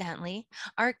 coincidentally,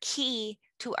 are key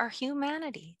to our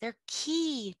humanity. They're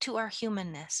key to our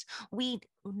humanness. We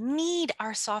need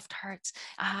our soft hearts.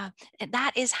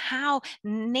 That is how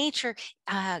nature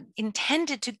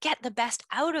intended to get the best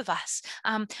out of us.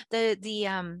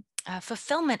 The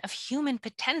fulfillment of human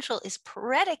potential is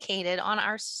predicated on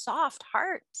our soft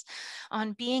hearts,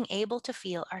 on being able to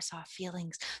feel our soft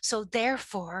feelings. So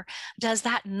therefore, does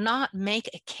that not make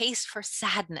a case for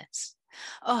sadness?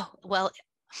 Oh, well,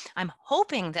 I'm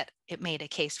hoping that it made a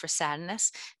case for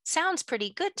sadness. Sounds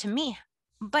pretty good to me,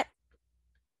 but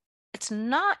it's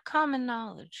not common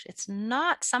knowledge. It's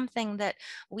not something that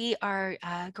we are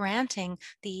granting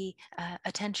the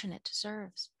attention it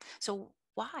deserves. So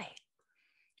why?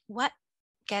 What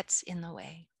gets in the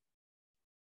way?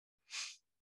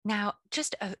 Now,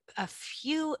 just a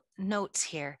few notes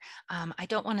here. I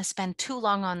don't want to spend too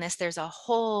long on this. There's a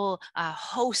whole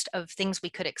host of things we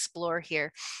could explore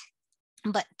here.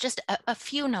 But just a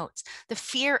few notes. The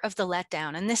fear of the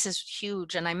letdown, and this is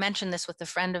huge. And I mentioned this with a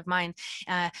friend of mine,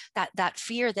 that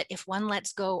fear that if one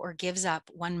lets go or gives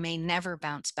up, one may never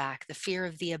bounce back. The fear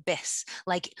of the abyss,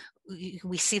 like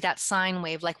we see that sine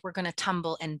wave, like we're going to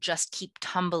tumble and just keep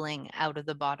tumbling out of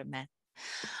the bottom end.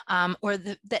 Or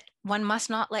that one must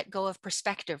not let go of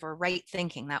perspective or right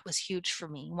thinking. That was huge for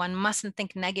me. One mustn't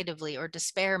think negatively or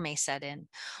despair may set in.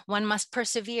 One must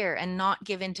persevere and not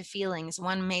give in to feelings.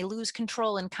 One may lose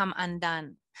control and come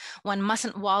undone. One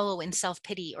mustn't wallow in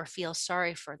self-pity or feel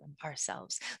sorry for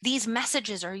ourselves. These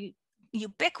messages are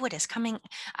ubiquitous, coming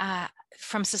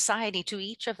from society to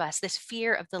each of us. This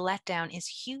fear of the letdown is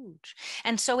huge.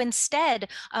 And so instead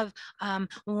of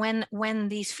when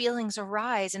these feelings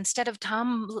arise, instead of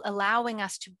allowing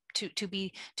us to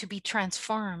be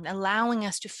transformed, allowing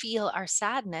us to feel our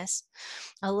sadness,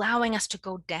 allowing us to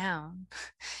go down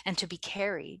and to be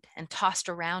carried and tossed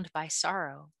around by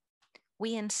sorrow,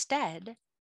 we instead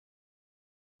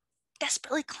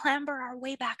desperately clamber our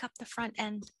way back up the front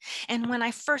end. And when I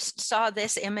first saw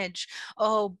this image,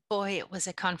 oh boy, it was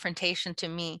a confrontation to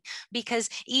me, because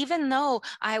even though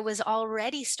I was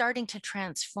already starting to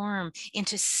transform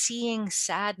into seeing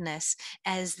sadness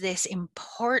as this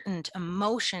important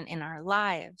emotion in our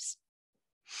lives,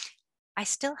 I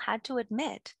still had to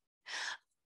admit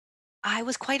I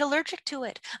was quite allergic to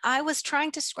it. I was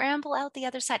trying to scramble out the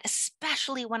other side,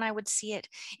 especially when I would see it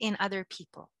in other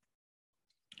people.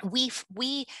 We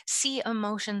see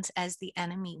emotions as the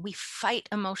enemy. We fight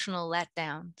emotional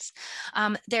letdowns.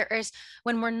 There is,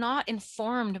 when we're not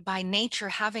informed by nature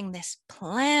having this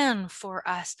plan for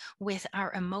us with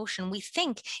our emotion, we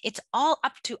think it's all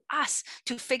up to us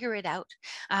to figure it out.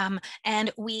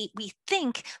 And we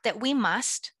think that we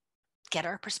must get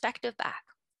our perspective back.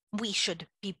 We should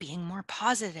be being more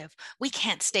positive. We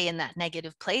can't stay in that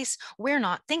negative place. We're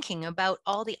not thinking about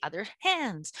all the other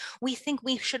hands. We think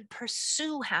we should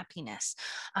pursue happiness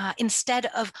instead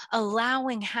of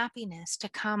allowing happiness to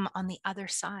come on the other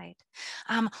side.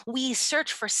 We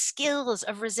search for skills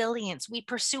of resilience. We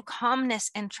pursue calmness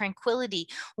and tranquility.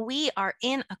 We are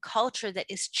in a culture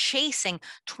that is chasing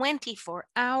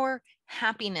 24-hour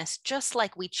happiness, just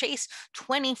like we chase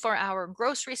 24-hour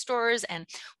grocery stores, and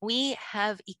we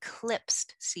have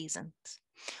eclipsed seasons.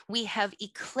 We have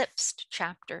eclipsed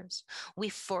chapters. We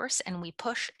force and we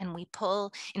push and we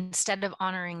pull instead of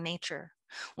honoring nature.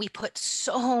 We put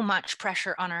so much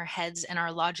pressure on our heads and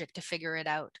our logic to figure it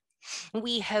out.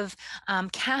 We have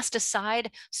cast aside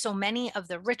so many of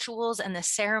the rituals and the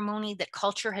ceremony that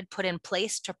culture had put in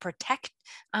place to protect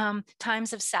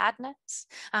times of sadness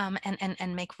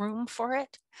and make room for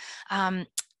it.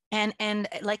 And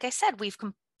like I said, we've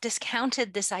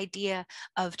discounted this idea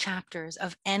of chapters,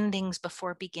 of endings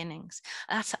before beginnings.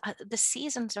 The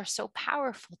seasons are so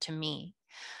powerful to me.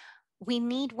 We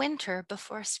need winter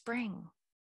before spring.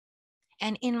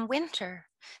 And in winter,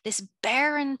 this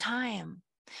barren time,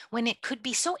 when it could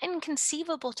be so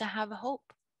inconceivable to have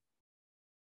hope,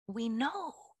 we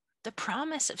know the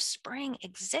promise of spring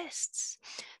exists.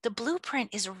 The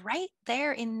blueprint is right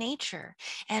there in nature,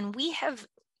 and we have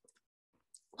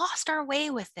lost our way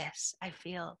with this, I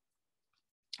feel.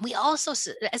 We also,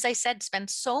 as I said, spend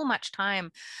so much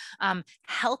time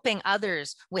helping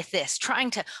others with this, trying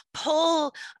to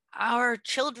pull our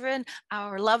children,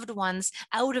 our loved ones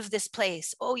out of this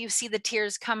place. Oh, you see the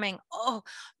tears coming. Oh,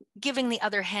 giving the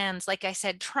other hands, like I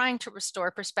said, trying to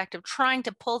restore perspective, trying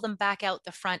to pull them back out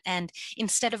the front end,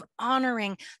 instead of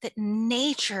honoring that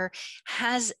nature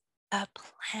has a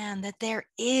plan, that there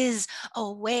is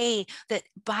a way that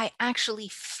by actually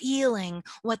feeling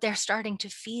what they're starting to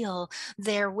feel,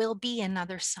 there will be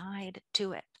another side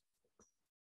to it.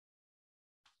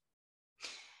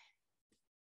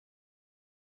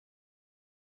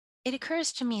 It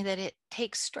occurs to me that it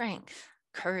takes strength,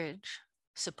 courage,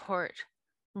 support,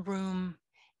 room,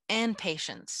 and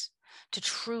patience to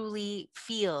truly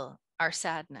feel our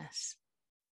sadness.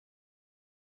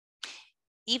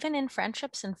 Even in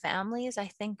friendships and families, I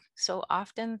think so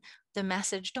often the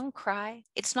message, don't cry,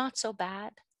 it's not so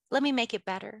bad, let me make it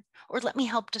better, or let me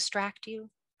help distract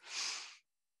you.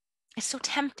 It's so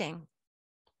tempting.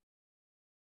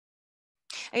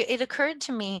 It occurred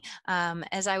to me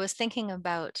as I was thinking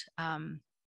about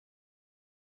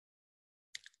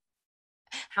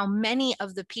how many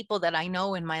of the people that I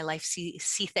know in my life see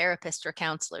therapists or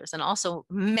counselors, and also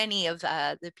many of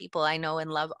the people I know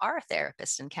and love are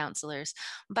therapists and counselors.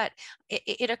 But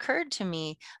it occurred to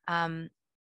me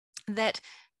that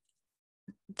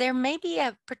there may be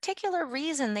a particular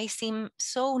reason they seem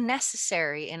so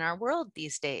necessary in our world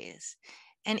these days.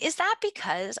 And is that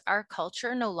because our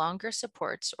culture no longer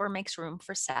supports or makes room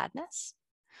for sadness?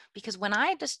 Because when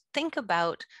I just think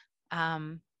about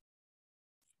therapists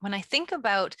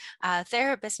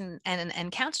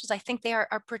and counselors, I think they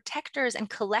are protectors and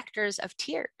collectors of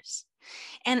tears.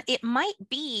 And it might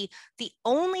be the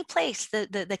only place,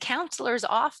 the counselor's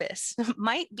office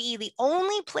might be the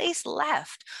only place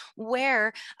left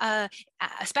where,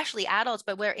 especially adults,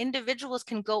 but where individuals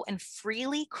can go and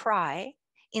freely cry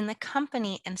in the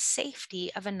company and safety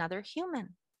of another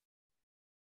human.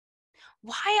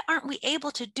 Why aren't we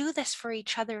able to do this for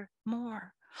each other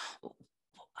more?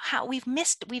 How we've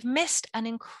missed an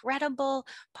incredible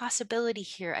possibility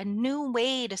here, a new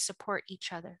way to support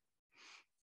each other.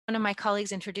 One of my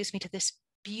colleagues introduced me to this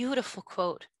beautiful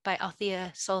quote by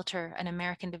Althea Salter, an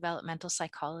American developmental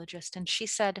psychologist, and she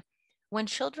said, "When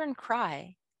children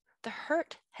cry, the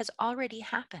hurt has already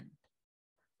happened.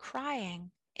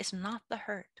 Crying is not the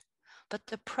hurt, but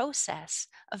the process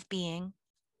of being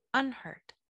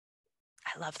unhurt."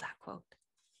 I love that quote.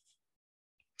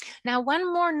 Now,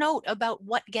 one more note about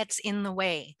what gets in the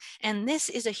way, and this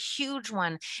is a huge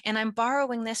one, and I'm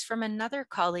borrowing this from another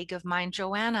colleague of mine,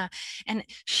 Joanna, and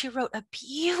she wrote a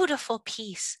beautiful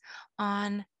piece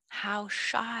on how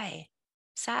shy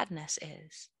sadness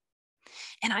is.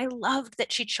 And I loved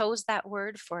that she chose that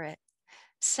word for it.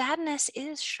 Sadness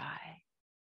is shy.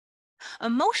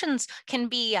 Emotions can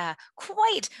be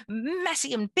quite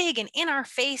messy and big and in our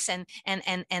face, and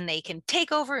they can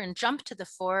take over and jump to the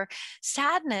fore.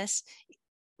 Sadness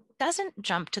doesn't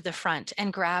jump to the front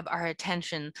and grab our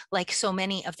attention like so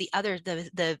many of the other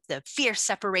the fierce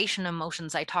separation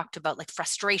emotions I talked about, like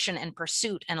frustration and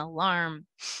pursuit and alarm.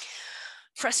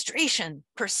 Frustration,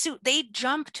 pursuit, they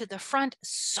jump to the front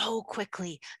so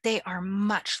quickly. They are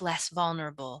much less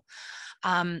vulnerable.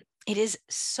 It is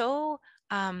so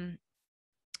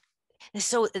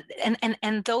so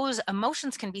and those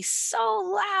emotions can be so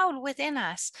loud within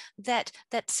us that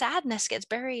sadness gets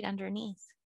buried underneath.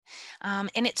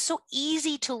 And it's so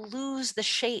easy to lose the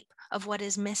shape of what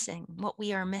is missing, what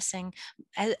we are missing.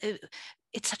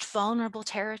 It's such vulnerable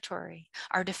territory.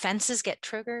 Our defenses get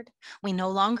triggered. We no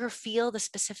longer feel the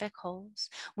specific holes.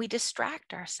 We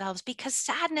distract ourselves because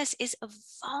sadness is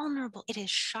vulnerable. It is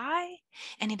shy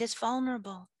and it is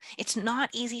vulnerable. It's not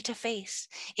easy to face.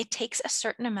 It takes a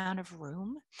certain amount of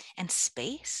room and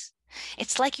space.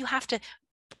 It's like you have to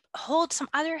hold some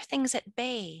other things at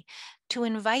bay to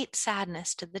invite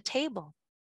sadness to the table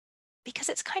because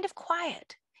it's kind of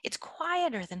quiet. It's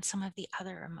quieter than some of the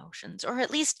other emotions, or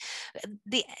at least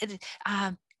it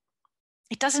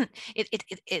doesn't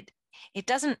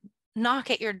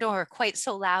knock at your door quite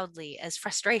so loudly as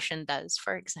frustration does,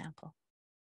 for example.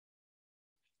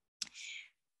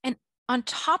 And on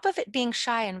top of it being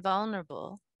shy and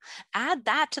vulnerable, add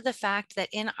that to the fact that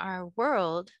in our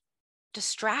world,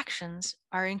 distractions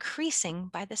are increasing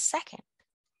by the second.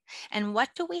 And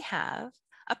what do we have?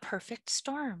 A perfect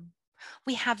storm.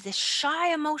 We have this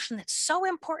shy emotion that's so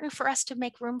important for us to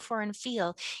make room for and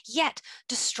feel, yet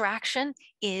distraction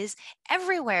is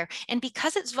everywhere. And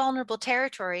because it's vulnerable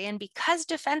territory and because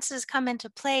defenses come into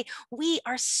play, we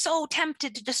are so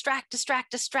tempted to distract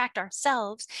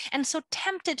ourselves, and so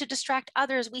tempted to distract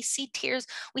others. We see tears,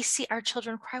 we see our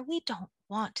children cry. We don't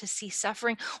want to see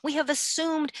suffering. We have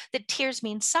assumed that tears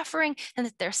mean suffering and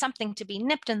that there's something to be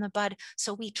nipped in the bud.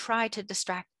 So we try to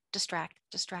distract.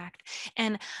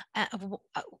 And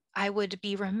I would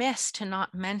be remiss to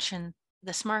not mention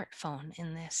the smartphone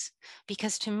in this,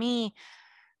 because to me,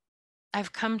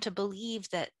 I've come to believe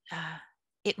that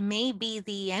it may be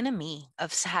the enemy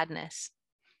of sadness.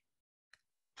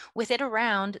 With it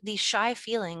around, these shy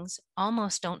feelings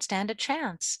almost don't stand a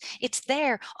chance. It's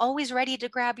there, always ready to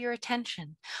grab your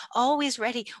attention, always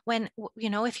ready when,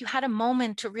 if you had a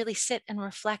moment to really sit and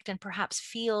reflect and perhaps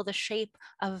feel the shape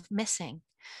of missing.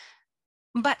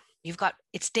 But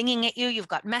it's dinging at you, you've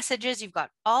got messages, you've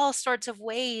got all sorts of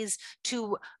ways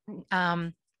to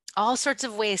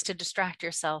distract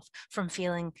yourself from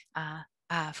feeling,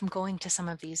 from going to some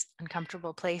of these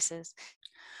uncomfortable places.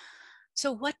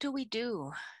 So what do we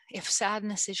do if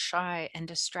sadness is shy and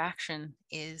distraction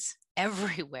is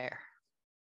everywhere?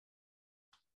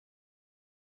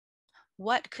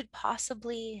 What could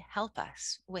possibly help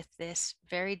us with this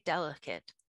very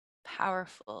delicate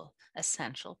powerful,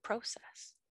 essential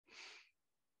process.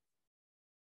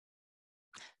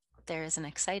 There is an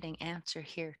exciting answer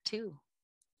here too,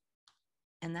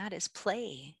 and that is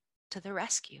play to the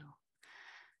rescue.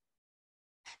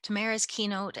 Tamara's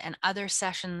keynote and other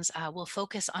sessions will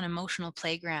focus on emotional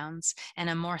playgrounds and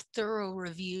a more thorough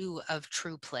review of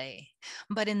true play.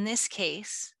 But in this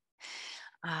case,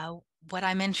 what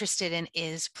I'm interested in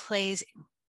is play's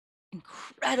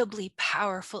incredibly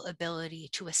powerful ability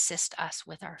to assist us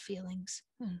with our feelings,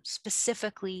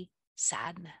 specifically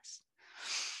sadness.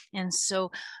 And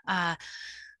so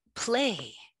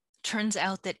play turns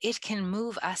out that it can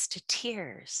move us to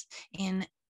tears in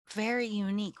very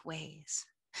unique ways.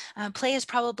 Play is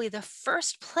probably the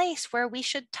first place where we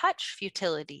should touch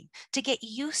futility, to get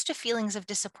used to feelings of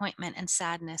disappointment and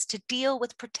sadness, to deal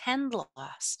with pretend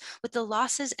loss, with the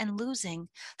losses and losing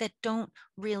that don't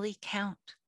really count.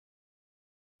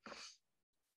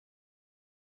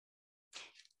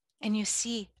 And you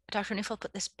see, Dr. Neufeld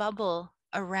put this bubble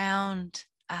around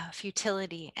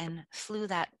futility and flew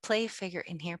that play figure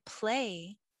in here.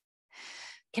 Play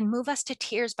can move us to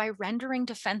tears by rendering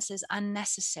defenses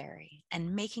unnecessary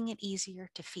and making it easier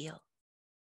to feel.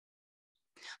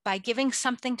 By giving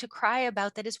something to cry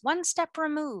about that is one step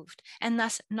removed and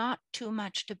thus not too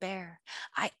much to bear.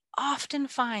 I often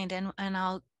find, and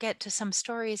I'll get to some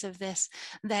stories of this,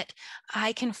 that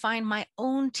I can find my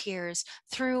own tears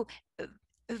through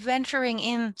venturing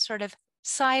in sort of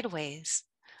sideways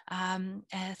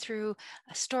through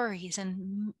stories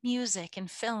and music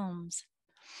and films,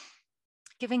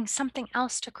 giving something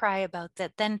else to cry about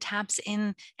that then taps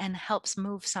in and helps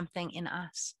move something in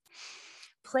us.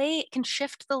 Play can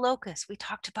shift the locus. We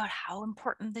talked about how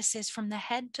important this is from the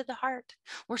head to the heart.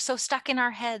 We're so stuck in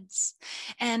our heads,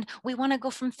 and we want to go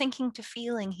from thinking to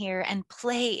feeling here, and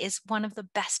play is one of the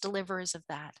best deliverers of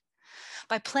that.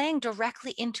 By playing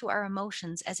directly into our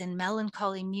emotions, as in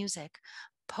melancholy music,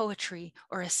 poetry,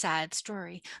 or a sad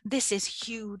story. This is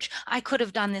huge. I could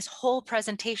have done this whole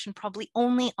presentation probably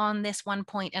only on this one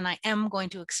point, and I am going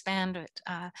to expand it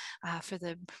for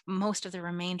the most of the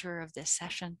remainder of this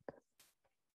session.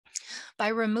 By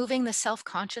removing the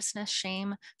self-consciousness,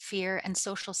 shame, fear, and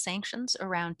social sanctions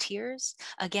around tears,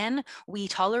 again, we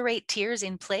tolerate tears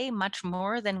in play much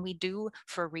more than we do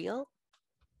for real.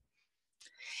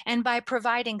 And by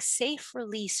providing safe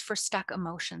release for stuck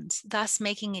emotions, thus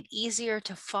making it easier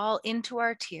to fall into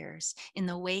our tears in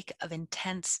the wake of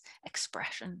intense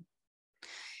expression.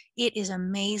 It is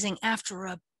amazing after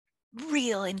a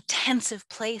real intensive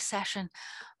play session.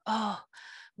 Oh,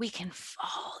 we can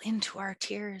fall into our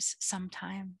tears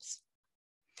sometimes.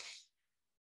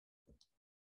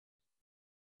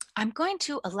 I'm going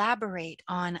to elaborate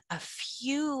on a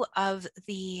few of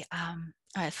the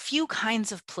a few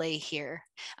kinds of play here,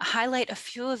 highlight a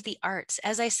few of the arts.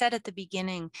 As I said at the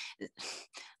beginning,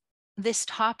 this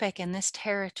topic and this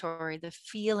territory, the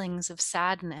feelings of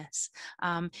sadness,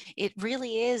 it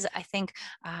really is, I think,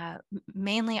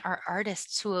 mainly our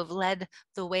artists who have led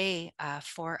the way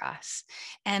for us.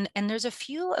 And there's a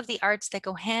few of the arts that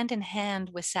go hand in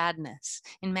hand with sadness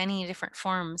in many different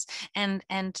forms. And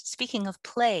speaking of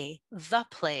play, the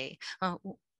play,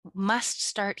 must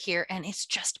start here. And it's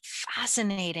just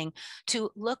fascinating to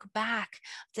look back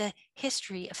the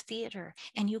history of theater,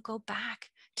 and you go back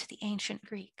to the ancient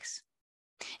Greeks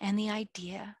and the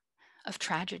idea of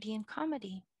tragedy and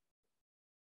comedy.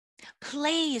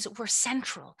 Plays were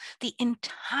central. The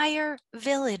entire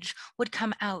village would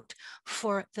come out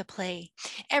for the play.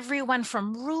 Everyone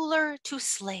from ruler to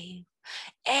slave.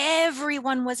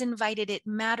 Everyone was invited. It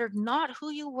mattered not who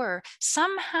you were.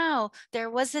 Somehow there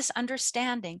was this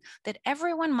understanding that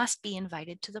everyone must be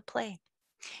invited to the play.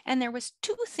 And there was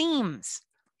two themes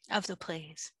of the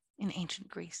plays in ancient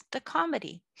Greece: the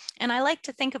comedy. And I like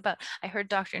to think about, I heard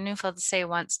Dr. Neufeld say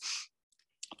once,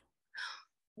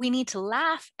 we need to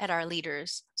laugh at our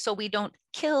leaders so we don't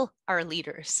kill our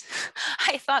leaders.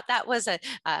 I thought that was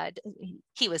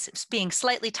he was being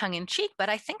slightly tongue in cheek, but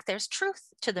I think there's truth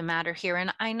to the matter here.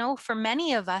 And I know for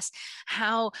many of us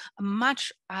how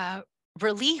much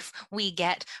relief we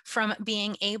get from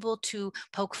being able to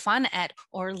poke fun at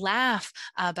or laugh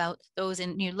about those.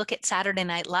 And you look at Saturday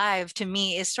Night Live, to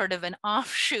me, is sort of an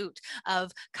offshoot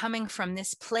of coming from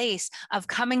this place of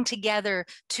coming together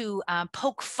to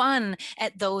poke fun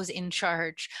at those in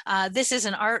charge. This is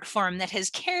an art form that has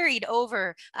carried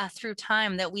over through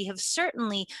time that we have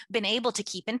certainly been able to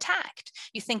keep intact.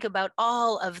 You think about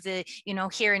all of the,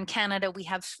 here in Canada, we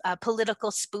have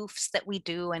political spoofs that we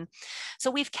do. And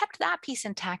so we've kept that piece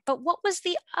intact. But what was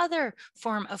the other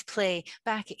form of play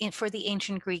back for the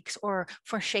ancient Greeks or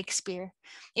for Shakespeare?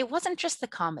 It wasn't just the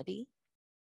comedy.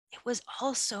 it was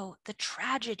also the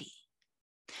tragedy.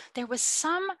 There was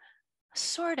some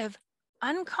sort of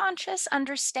unconscious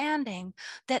understanding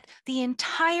that the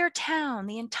entire town,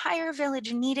 the entire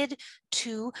village needed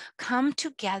to come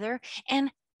together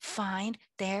and find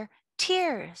their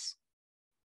tears.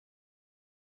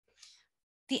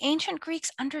 The ancient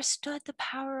Greeks understood the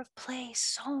power of play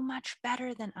so much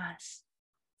better than us.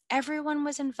 Everyone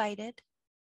was invited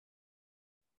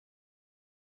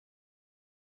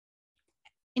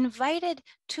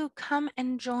to come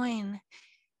and join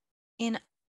in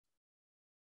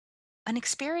an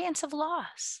experience of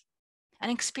loss. An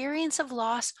experience of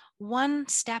loss one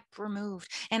step removed.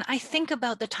 And I think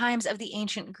about the times of the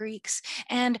ancient Greeks,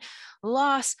 and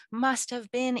loss must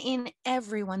have been in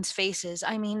everyone's faces.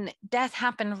 I mean, death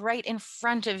happened right in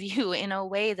front of you in a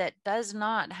way that does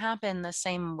not happen the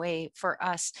same way for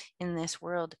us in this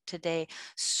world today.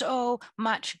 So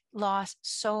much loss,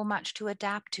 so much to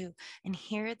adapt to. And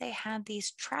here they had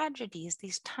these tragedies,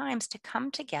 these times to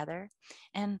come together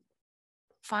and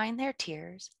find their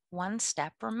tears one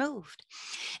step removed.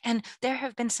 And there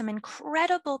have been some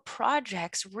incredible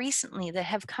projects recently that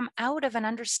have come out of an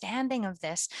understanding of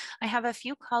this. I have a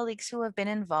few colleagues who have been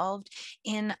involved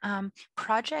in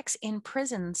projects in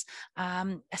prisons,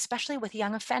 especially with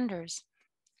young offenders,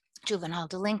 juvenile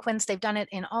delinquents. They've done it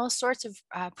in all sorts of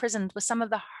prisons with some of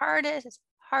the hardest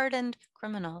hardened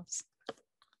criminals.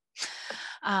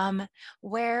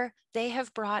 Where they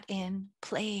have brought in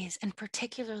plays, and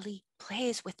particularly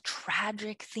plays with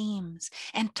tragic themes.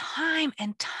 And time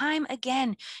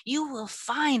again, you will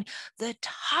find the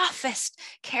toughest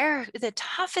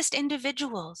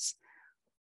individuals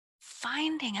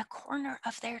finding a corner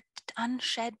of their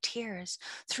unshed tears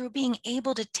through being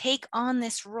able to take on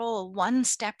this role one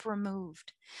step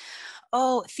removed.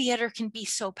 Oh, theater can be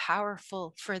so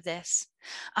powerful for this.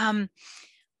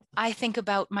 I think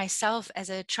about myself as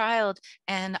a child,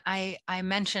 and I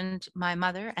mentioned my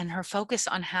mother and her focus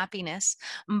on happiness.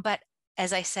 But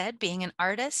as I said, being an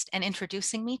artist and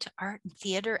introducing me to art and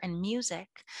theater and music,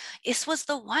 this was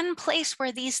the one place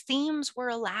where these themes were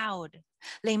allowed.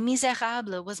 Les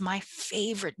Miserables was my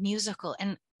favorite musical,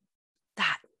 and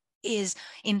that is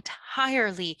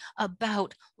entirely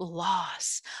about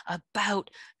loss, about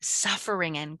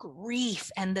suffering and grief,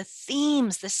 and the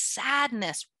themes, the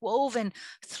sadness woven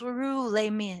through Les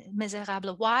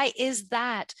Miserables. Why is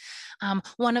that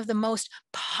one of the most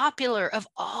popular of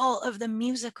all of the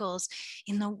musicals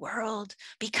in the world?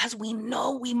 Because we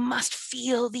know we must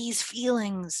feel these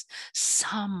feelings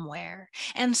somewhere.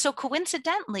 And so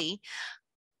coincidentally,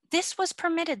 this was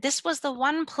permitted. This was the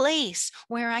one place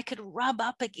where I could rub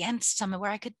up against some, where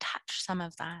I could touch some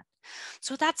of that.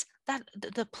 So that's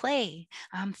the play,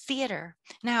 theater.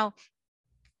 Now,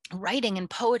 writing and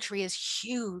poetry is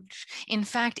huge. In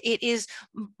fact, it is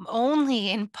only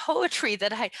in poetry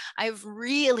that I've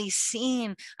really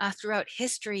seen throughout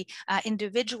history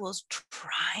individuals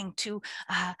trying to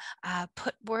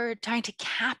trying to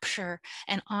capture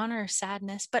and honor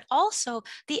sadness, but also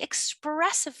the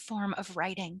expressive form of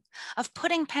writing, of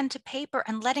putting pen to paper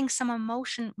and letting some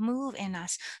emotion move in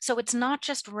us. So it's not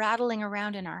just rattling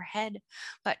around in our head,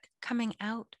 but coming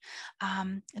out,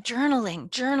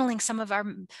 journaling some of our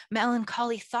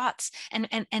melancholy thoughts,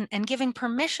 and giving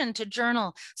permission to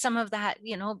journal some of that.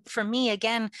 You know, for me,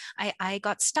 again, I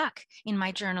got stuck in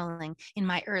my journaling in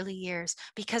my early years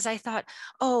because I thought,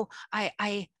 oh,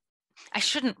 I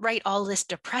shouldn't write all this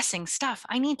depressing stuff.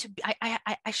 I need to be,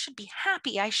 I should be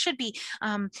happy. I should be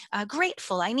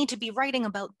grateful. I need to be writing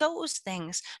about those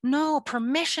things. No,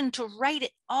 permission to write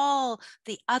it all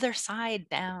the other side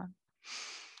down.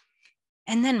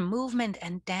 And then movement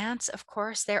and dance, of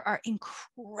course, there are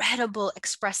incredible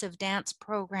expressive dance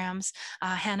programs.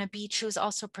 Hannah Beach, who's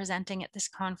also presenting at this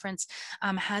conference,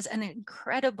 has an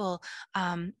incredible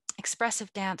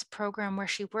expressive dance program where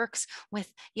she works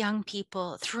with young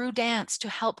people through dance to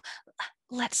help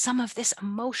let some of this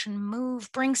emotion move,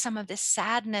 bring some of this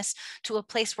sadness to a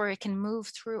place where it can move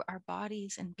through our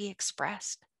bodies and be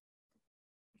expressed.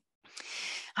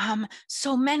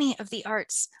 So many of the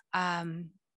arts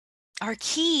are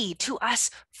key to us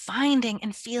finding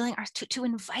and feeling, to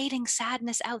inviting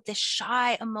sadness out, this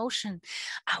shy emotion.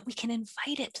 We can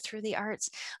invite it through the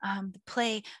arts, the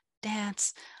play,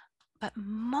 dance, but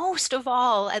most of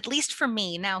all, at least for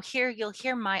me, now here you'll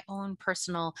hear my own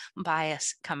personal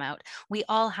bias come out. We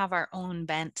all have our own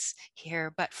bents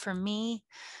here, but for me,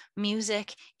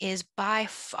 music is by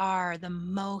far the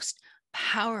most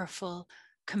powerful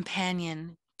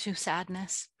companion to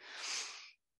sadness.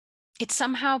 It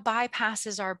somehow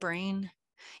bypasses our brain.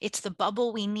 It's the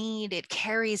bubble we need. It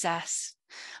carries us.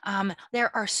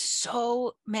 There are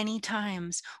so many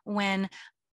times when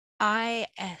I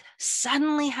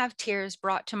suddenly have tears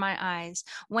brought to my eyes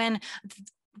when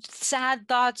sad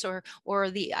thoughts or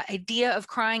the idea of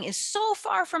crying is so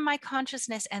far from my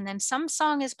consciousness, and then some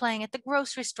song is playing at the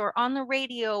grocery store, on the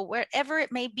radio, wherever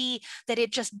it may be, that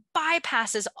it just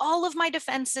bypasses all of my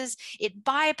defenses. It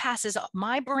bypasses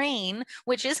my brain,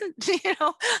 which isn't,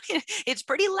 it's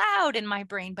pretty loud in my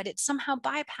brain, but it somehow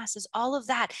bypasses all of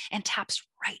that and taps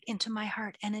right into my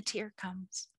heart, and a tear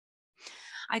comes.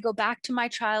 I go back to my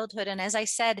childhood, and as I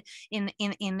said, in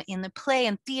the play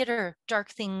and theater, dark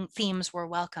themes were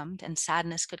welcomed, and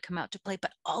sadness could come out to play,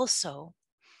 but also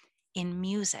in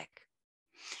music.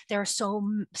 There are so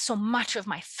much of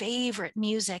my favorite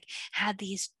music had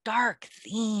these dark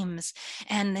themes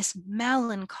and this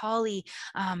melancholy.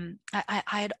 I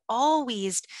had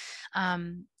always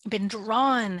been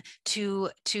drawn to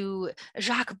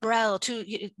Jacques Brel,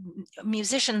 to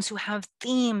musicians who have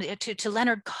themes, to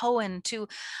Leonard Cohen, to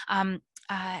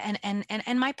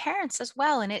and my parents as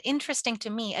well. And it's interesting to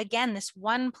me, again, this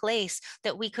one place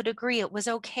that we could agree it was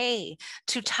okay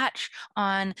to touch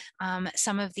on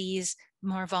some of these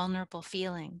more vulnerable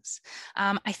feelings.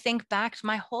 I think back to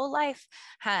my whole life,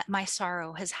 my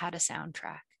sorrow has had a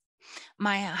soundtrack.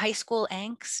 My high school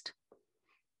angst,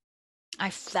 I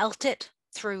felt it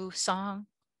through song.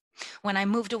 When I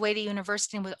moved away to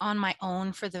university and was on my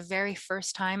own for the very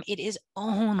first time, it is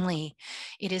only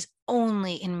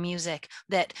in music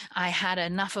that I had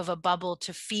enough of a bubble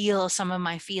to feel some of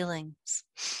my feelings.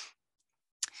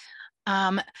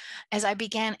 As I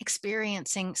began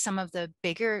experiencing some of the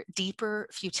bigger, deeper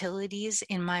futilities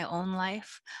in my own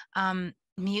life,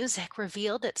 music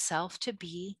revealed itself to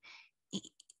be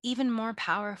even more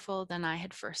powerful than I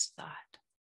had first thought.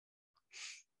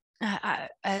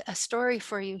 A story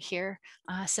for you here.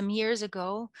 Some years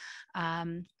ago, I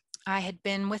had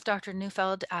been with Dr.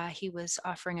 Neufeld. He was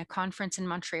offering a conference in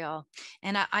Montreal,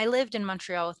 and I lived in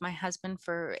Montreal with my husband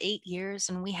for 8 years,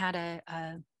 and we had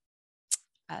a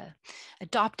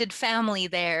adopted family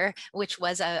there, which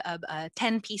was a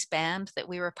 10-piece band that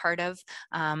we were part of,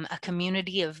 a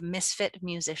community of misfit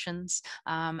musicians,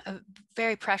 a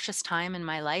very precious time in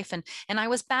my life. And I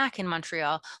was back in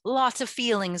Montreal, lots of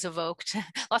feelings evoked,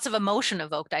 lots of emotion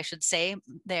evoked, I should say,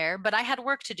 there, but I had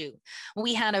work to do.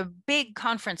 We had a big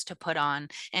conference to put on,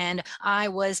 and I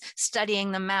was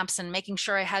studying the maps and making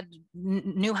sure I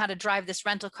knew how to drive this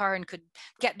rental car and could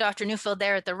get Dr. Neufeld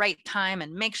there at the right time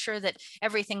and make sure that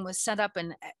everything was set up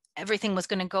and everything was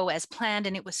going to go as planned.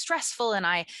 And it was stressful, and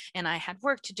I had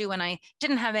work to do, and I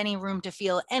didn't have any room to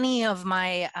feel any of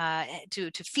my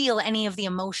to feel any of the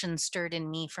emotions stirred in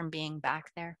me from being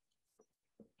back there.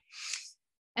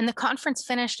 And the conference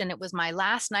finished, and it was my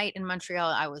last night in Montreal.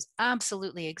 I was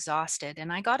absolutely exhausted,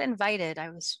 and I got invited.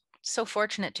 I was so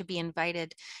fortunate to be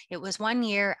invited. It was 1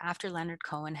 year after Leonard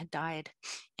Cohen had died,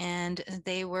 and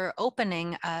they were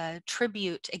opening a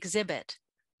tribute exhibit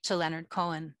to Leonard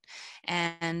Cohen.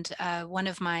 And one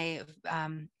of my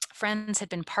friends had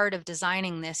been part of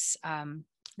designing this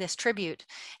tribute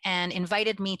and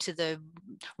invited me to the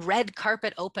red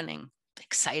carpet opening.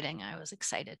 Exciting. I was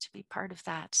excited to be part of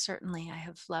that. Certainly, I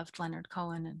have loved Leonard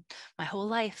Cohen and my whole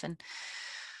life, and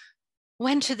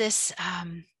went to this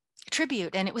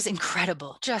tribute, and it was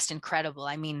incredible, just incredible.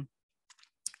 I mean,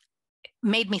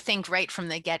 made me think right from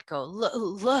the get-go,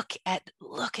 look at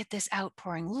this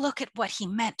outpouring, look at what he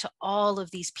meant to all of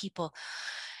these people.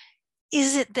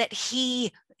 Is it that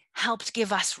he helped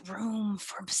give us room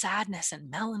for sadness and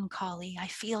melancholy? I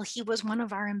feel he was one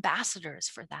of our ambassadors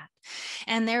for that.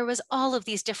 And there was all of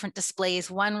these different displays.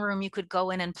 One room you could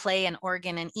go in and play an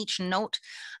organ, and each note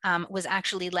was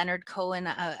actually Leonard Cohen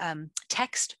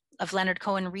text of Leonard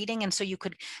Cohen reading. And so you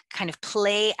could kind of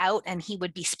play out, and he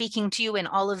would be speaking to you in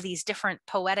all of these different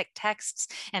poetic texts,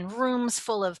 and rooms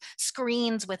full of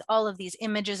screens with all of these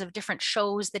images of different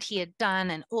shows that he had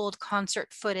done, and old concert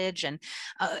footage, and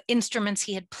instruments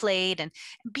he had played, and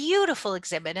beautiful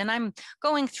exhibit. And I'm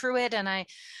going through it, and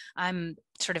I'm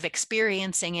sort of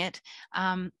experiencing it.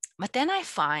 But then I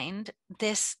find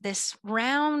this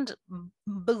round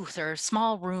booth or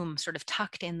small room sort of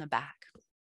tucked in the back.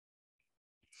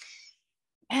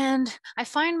 And I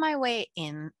find my way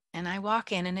in, and I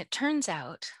walk in, and it turns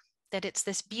out that it's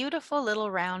this beautiful little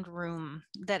round room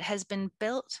that has been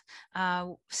built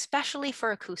specially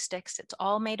for acoustics. It's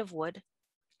all made of wood,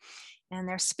 and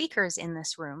there's speakers in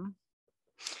this room,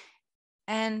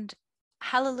 and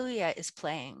Hallelujah is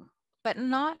playing, but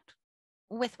not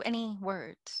with any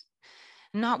words,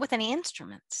 not with any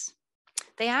instruments.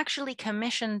 They actually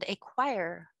commissioned a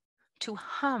choir to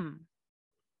hum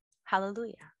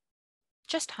Hallelujah.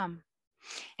 Just hum.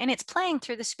 And it's playing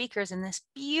through the speakers in this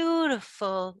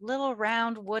beautiful little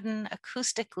round wooden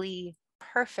acoustically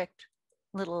perfect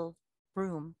little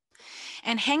room.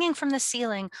 And hanging from the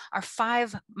ceiling are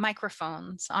 5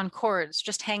 microphones on cords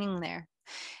just hanging there.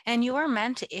 And you are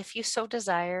meant, if you so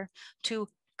desire, to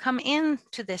come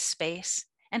into this space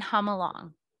and hum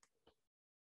along.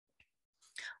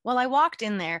 Well, I walked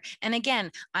in there, and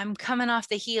again, I'm coming off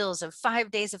the heels of 5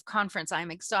 days of conference.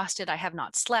 I'm exhausted. I have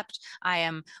not slept. I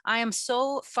am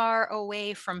so far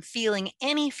away from feeling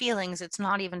any feelings. It's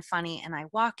not even funny. And I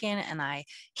walk in and I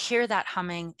hear that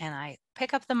humming, and I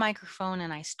pick up the microphone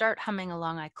and I start humming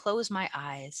along. I close my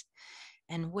eyes,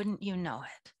 and wouldn't you know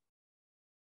it,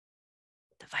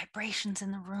 the vibrations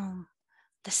in the room,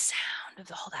 the sound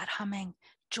of all that humming,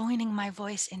 joining my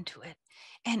voice into it.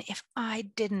 And if I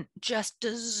didn't just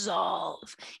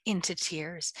dissolve into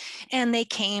tears, and they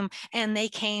came and they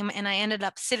came, and I ended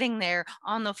up sitting there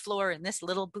on the floor in this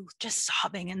little booth, just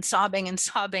sobbing and sobbing and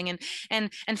sobbing,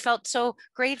 and felt so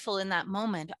grateful in that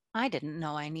moment. I didn't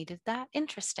know I needed that.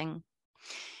 Interesting.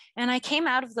 And I came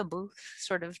out of the booth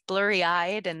sort of blurry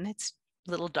eyed, and it's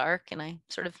a little dark, and I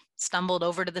sort of stumbled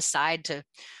over to the side to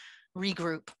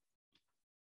regroup.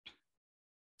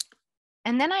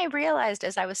 And then I realized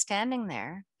as I was standing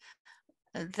there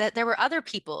that there were other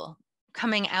people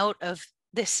coming out of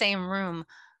this same room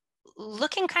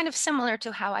looking kind of similar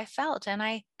to how I felt. And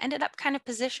I ended up kind of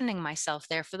positioning myself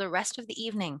there for the rest of the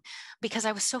evening because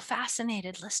I was so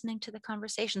fascinated listening to the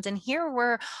conversations. And here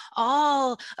were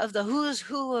all of the who's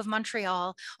who of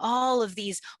Montreal, all of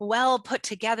these well put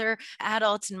together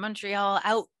adults in Montreal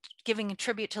out giving a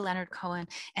tribute to Leonard Cohen.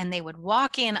 And they would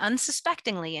walk in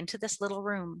unsuspectingly into this little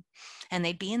room, and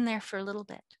they'd be in there for a little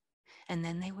bit, and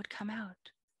then they would come out,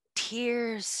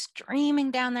 tears streaming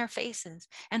down their faces,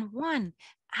 and one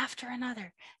after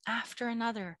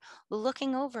another,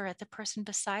 looking over at the person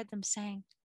beside them saying,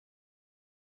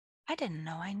 I didn't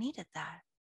know I needed that.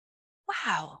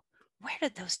 Wow, where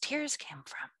did those tears come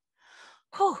from?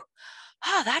 Whew,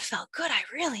 oh, that felt good. I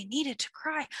really needed to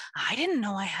cry. I didn't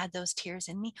know I had those tears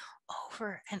in me,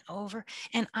 over and over,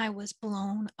 and I was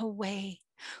blown away.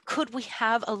 Could we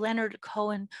have a Leonard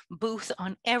Cohen booth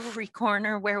on every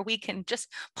corner where we can just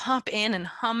pop in and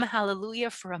hum hallelujah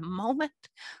for a moment?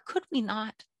 Could we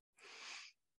not?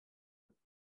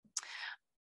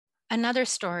 Another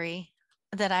story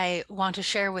that I want to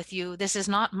share with you, this is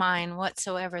not mine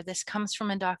whatsoever. This comes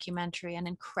from a documentary, an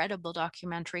incredible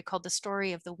documentary called The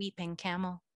Story of the Weeping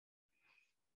Camel.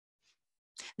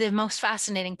 The most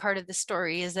fascinating part of the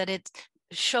story is that it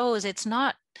shows it's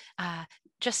not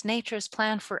just nature's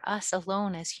plan for us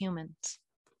alone as humans.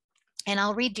 And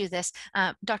I'll read you this.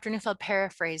 Dr. Neufeld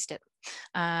paraphrased it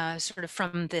sort of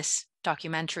from this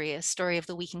documentary, A Story of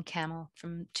the Weeping Camel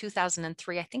from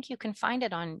 2003. I think you can find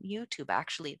it on YouTube,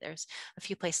 actually. There's a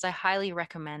few places. I highly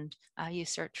recommend you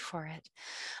search for it.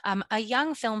 A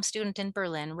young film student in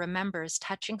Berlin remembers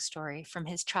touching story from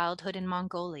his childhood in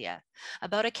Mongolia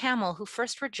about a camel who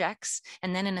first rejects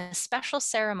and then in a special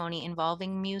ceremony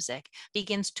involving music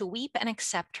begins to weep and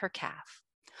accept her calf.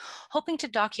 Hoping to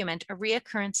document a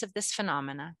reoccurrence of this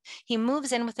phenomena, he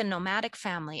moves in with a nomadic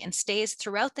family and stays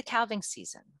throughout the calving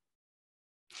season.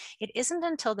 It isn't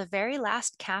until the very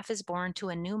last calf is born to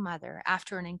a new mother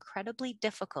after an incredibly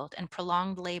difficult and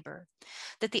prolonged labor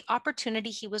that the opportunity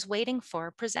he was waiting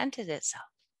for presented itself.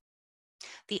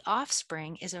 The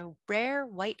offspring is a rare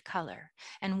white color,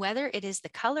 and whether it is the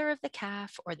color of the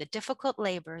calf or the difficult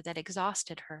labor that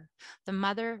exhausted her, the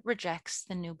mother rejects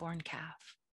the newborn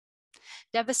calf,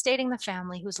 devastating the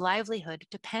family whose livelihood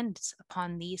depends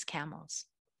upon these camels.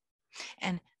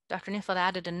 And Dr. Neufeld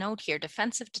added a note here,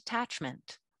 defensive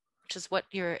detachment, which is what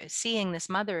you're seeing this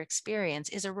mother experience,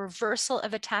 is a reversal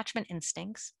of attachment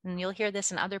instincts. And you'll hear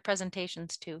this in other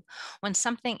presentations too, when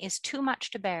something is too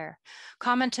much to bear,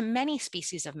 common to many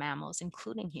species of mammals,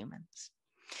 including humans.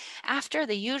 After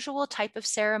the usual type of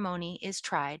ceremony is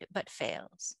tried but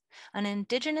fails, an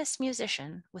indigenous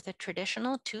musician with a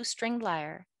traditional 2-stringed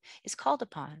lyre is called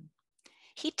upon.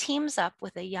 He teams up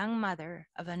with a young mother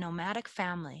of a nomadic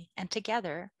family, and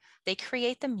together they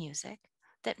create the music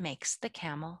that makes the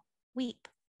camel weep,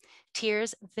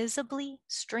 tears visibly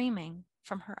streaming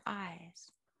from her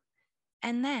eyes.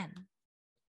 And then,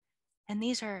 and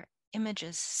these are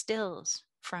images, stills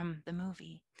from the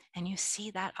movie, and you see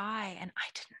that eye, and I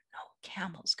didn't know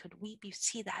camels could weep. You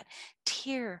see that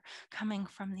tear coming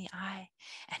from the eye,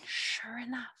 and sure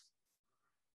enough,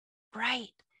 right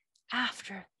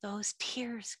after those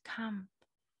tears come,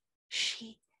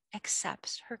 she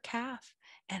accepts her calf,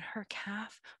 and her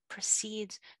calf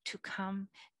proceeds to come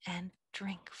and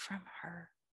drink from her.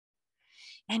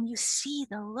 And you see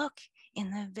the look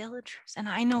in the villagers. And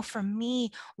I know for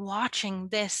me, watching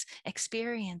this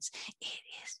experience, it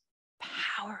is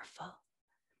powerful,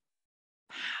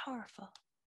 powerful.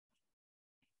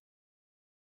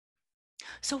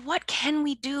 So what can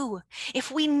we do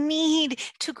if we need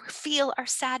to feel our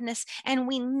sadness and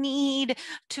we need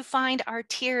to find our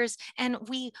tears and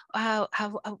we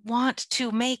want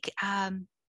to make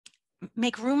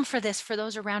room for this for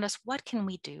those around us? What can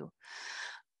we do?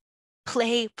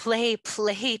 Play, play,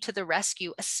 play to the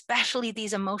rescue, especially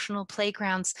these emotional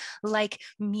playgrounds like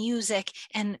music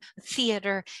and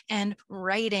theater and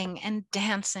writing and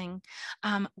dancing.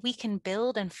 We can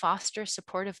build and foster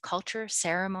supportive culture,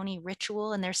 ceremony,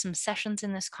 ritual, and there's some sessions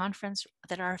in this conference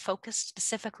that are focused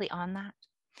specifically on that.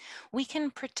 We can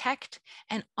protect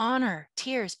and honor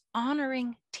tears,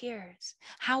 honoring tears.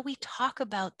 How we talk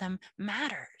about them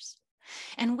matters.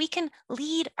 And we can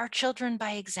lead our children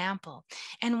by example.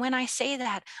 And when I say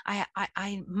that,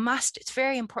 I must, it's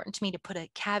very important to me to put a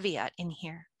caveat in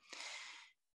here.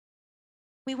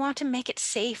 We want to make it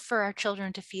safe for our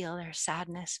children to feel their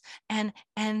sadness, and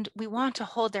we want to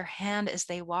hold their hand as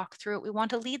they walk through it. We want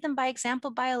to lead them by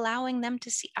example by allowing them to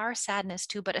see our sadness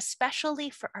too, but especially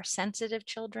for our sensitive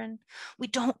children, we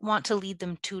don't want to lead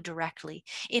them too directly.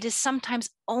 It is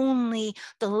sometimes only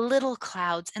the little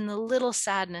clouds and the little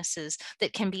sadnesses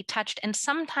that can be touched, and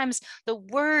sometimes the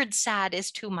word sad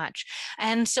is too much.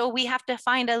 And so we have to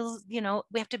find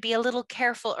we have to be a little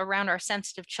careful around our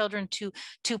sensitive children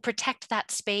to protect that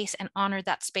space and honor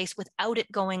that space without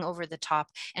it going over the top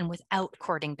and without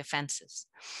courting defenses.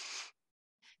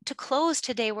 To close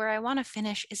today, where I want to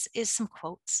finish is some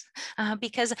quotes,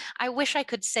 because I wish I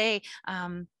could say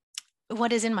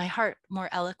what is in my heart more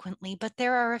eloquently, but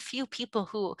there are a few people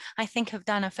who I think have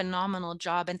done a phenomenal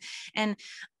job. And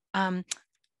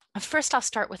first, I'll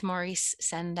start with Maurice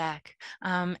Sendak.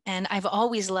 And I've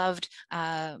always loved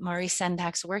Maurice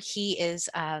Sendak's work. He is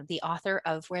the author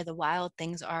of Where the Wild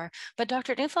Things Are. But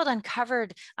Dr. Neufeld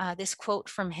uncovered this quote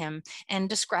from him and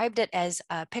described it as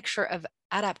a picture of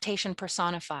adaptation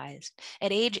personified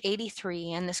at age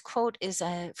 83. And this quote is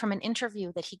from an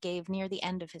interview that he gave near the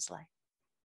end of his life.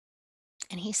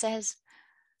 And he says,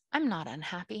 "I'm not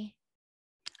unhappy.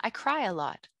 I cry a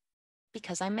lot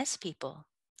because I miss people.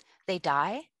 They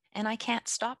die and I can't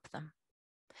stop them.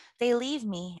 They leave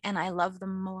me and I love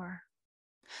them more.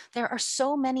 There are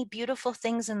so many beautiful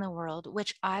things in the world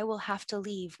which I will have to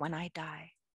leave when I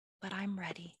die. But I'm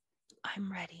ready.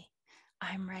 I'm ready.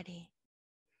 I'm ready."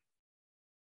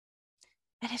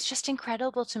 And it's just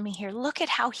incredible to me here. Look at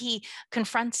how he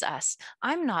confronts us.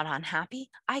 I'm not unhappy.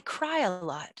 I cry a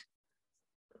lot.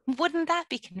 Wouldn't that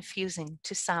be confusing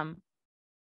to some?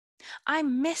 I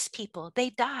miss people.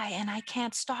 They die and I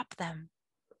can't stop them.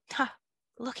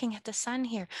 Looking at the sun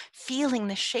here, feeling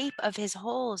the shape of his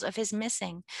holes, of his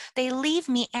missing. They leave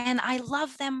me and I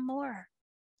love them more.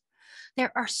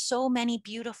 There are so many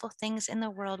beautiful things in the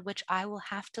world which I will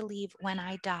have to leave when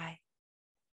I die.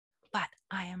 But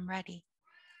I am ready.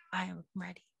 I am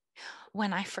ready.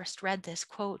 When I first read this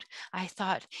quote, I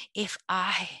thought, if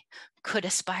I could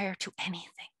aspire to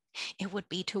anything, it would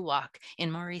be to walk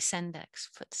in Maurice Sendak's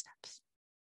footsteps.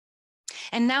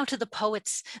 And now to the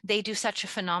poets, they do such a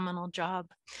phenomenal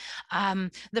job.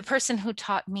 The person who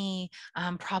taught me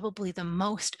probably the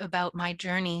most about my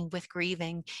journey with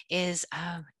grieving is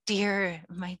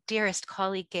my dearest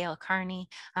colleague, Gail Carney,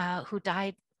 who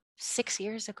died 6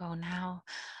 years ago now.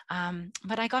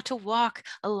 But I got to walk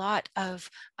a lot of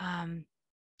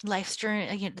life's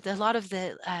journey, a lot of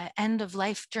the end of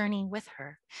life journey with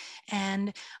her.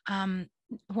 And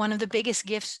one of the biggest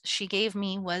gifts she gave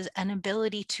me was an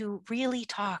ability to really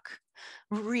talk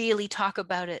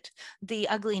about it, the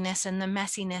ugliness and the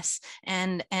messiness,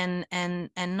 and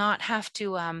not have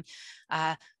to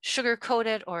sugarcoat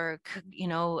it or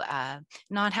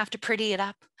not have to pretty it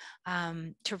up,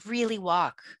 to really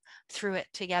walk through it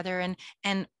together.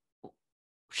 And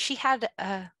she had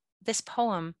this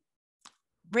poem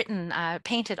written,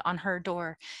 painted on her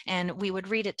door, and we would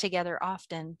read it together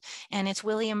often. And it's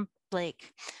William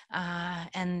Blake,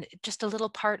 and just a little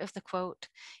part of the quote: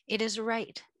 "It is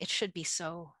right, it should be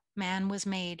so. Man was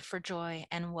made for joy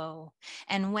and woe.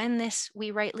 And when this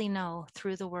we rightly know,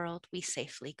 through the world we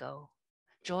safely go.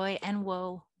 Joy and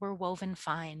woe were woven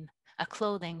fine, a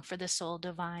clothing for the soul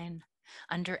divine.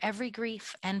 Under every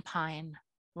grief and pine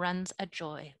runs a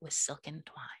joy with silken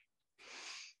twine."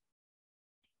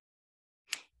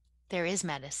 There is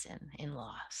medicine in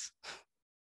loss.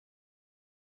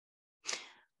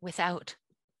 Without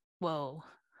woe,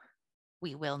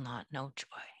 we will not know joy.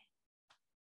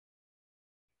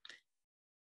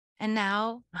 And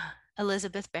now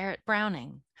Elizabeth Barrett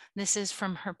Browning. This is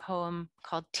from her poem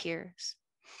called Tears.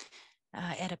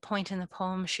 At a point in the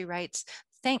poem, she writes,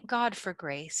 "Thank God for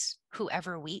grace,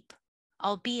 whoever weep,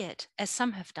 albeit, as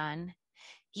some have done,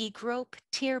 ye grope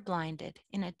tear-blinded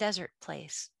in a desert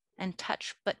place and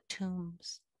touch but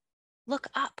tombs. Look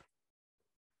up.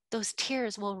 Those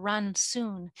tears will run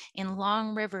soon in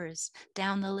long rivers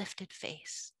down the lifted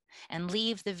face and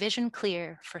leave the vision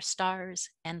clear for stars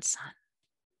and sun."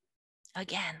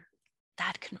 Again,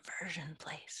 that conversion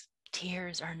place.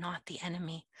 Tears are not the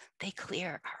enemy. They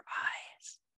clear our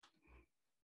eyes.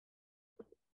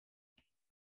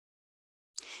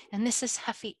 And this is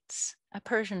Hafez, a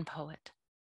Persian poet.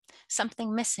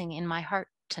 "Something missing in my heart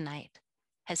tonight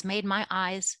has made my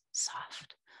eyes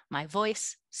soft, my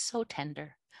voice so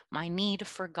tender, my need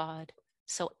for God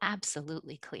so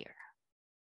absolutely clear."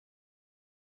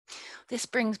 This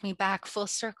brings me back full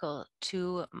circle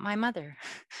to my mother,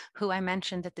 who I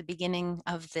mentioned at the beginning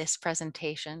of this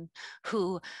presentation,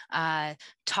 who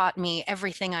taught me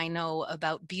everything I know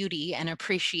about beauty and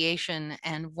appreciation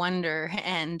and wonder,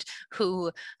 and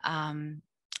who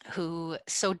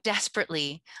so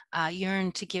desperately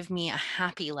yearned to give me a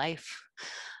happy life.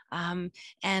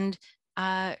 And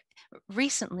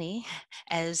recently,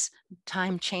 as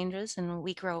time changes and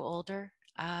we grow older,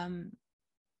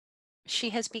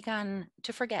 she has begun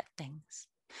to forget things,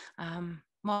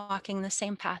 walking the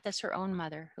same path as her own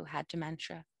mother, who had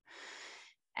dementia.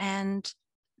 And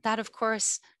that, of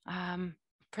course,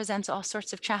 presents all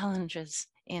sorts of challenges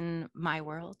in my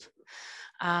world.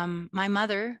 My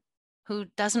mother, who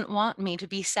doesn't want me to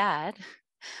be sad,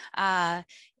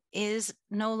 is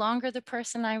no longer the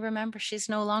person I remember. She's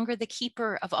no longer the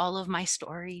keeper of all of my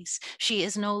stories. She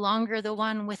is no longer the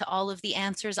one with all of the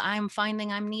answers I'm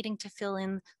finding I'm needing to fill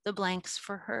in the blanks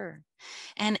for her.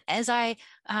 And as I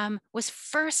was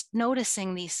first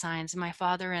noticing these signs, my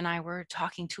father and I were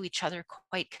talking to each other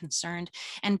quite concerned,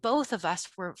 and both of us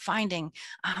were finding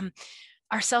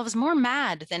ourselves more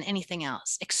mad than anything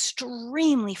else,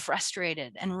 extremely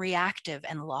frustrated and reactive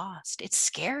and lost. It's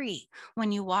scary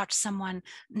when you watch someone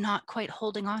not quite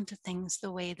holding on to things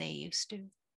the way they used to.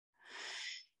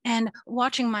 And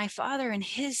watching my father and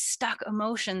his stuck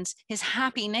emotions, his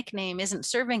happy nickname isn't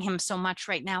serving him so much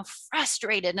right now,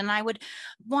 frustrated. And I would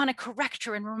want to correct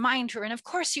her and remind her. And of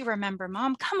course, you remember,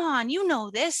 Mom, come on, you know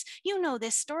this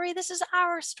story. This is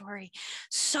our story.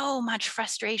 So much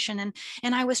frustration. And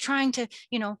I was trying to,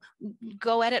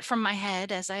 go at it from my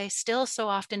head, as I still so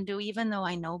often do, even though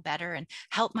I know better, and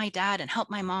help my dad and help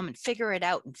my mom and figure it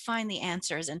out and find the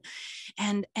answers. And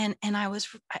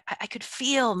I could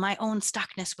feel my own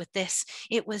stuckness with this.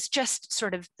 It was just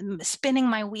sort of spinning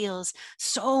my wheels,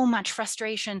 so much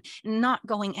frustration, not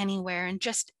going anywhere, and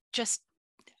just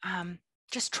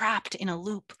trapped in a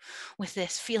loop with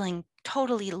this, feeling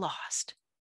totally lost.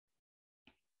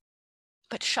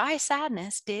 But shy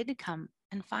sadness did come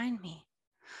and find me.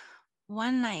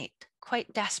 One night,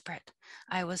 quite desperate,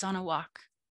 I was on a walk,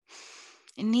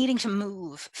 needing to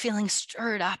move, feeling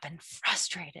stirred up and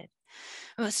frustrated.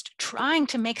 I was trying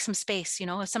to make some space.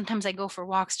 Sometimes I go for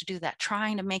walks to do that,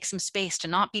 trying to make some space to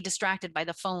not be distracted by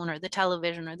the phone or the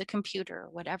television or the computer or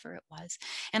whatever it was.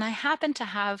 And I happened to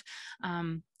have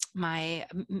my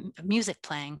music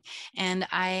playing, and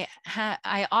I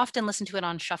often listen to it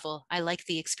on shuffle. I like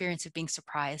the experience of being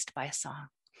surprised by a song.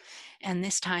 And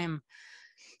this time,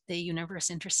 the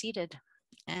universe interceded,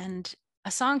 and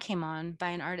a song came on by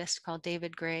an artist called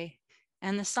David Gray.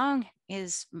 And the song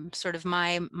is sort of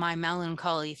my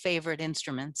melancholy favorite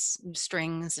instruments,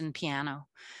 strings and piano.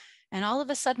 And all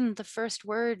of a sudden, the first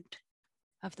word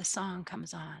of the song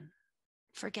comes on,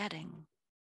 forgetting.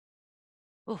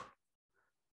 Oh,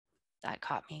 that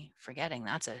caught me. Forgetting.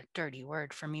 That's a dirty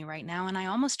word for me right now. And I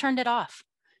almost turned it off.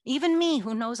 Even me,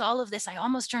 who knows all of this, I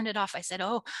almost turned it off. I said,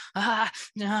 no,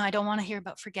 I don't want to hear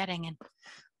about forgetting. And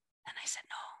I said,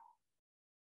 no.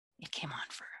 It came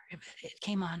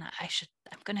on.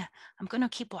 I'm gonna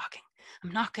keep walking.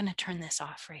 I'm not gonna turn this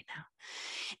off right now.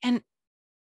 And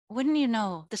wouldn't you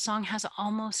know, the song has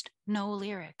almost no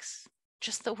lyrics,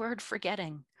 just the word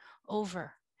forgetting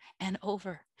over and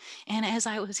over. And as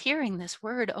I was hearing this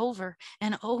word over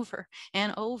and over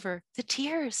and over, the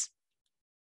tears,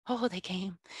 they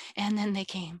came, and then they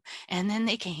came, and then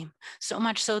they came, so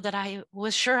much so that I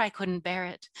was sure I couldn't bear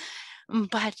it.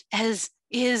 But as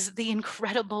is the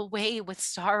incredible way with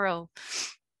sorrow,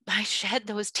 I shed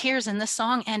those tears, and the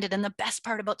song ended. And the best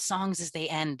part about songs is they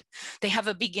end. They have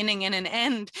a beginning and an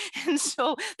end. And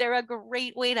so they're a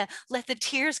great way to let the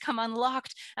tears come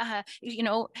unlocked, and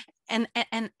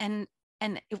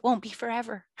it won't be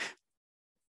forever.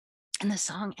 And the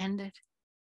song ended.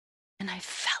 And I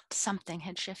felt something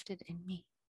had shifted in me.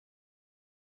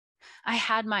 I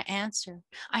had my answer.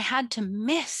 I had to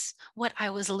miss what I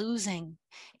was losing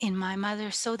in my mother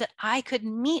so that I could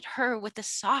meet her with the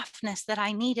softness that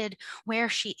I needed where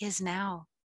she is now.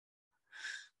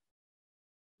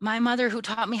 My mother, who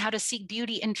taught me how to seek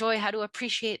beauty and joy, how to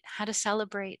appreciate, how to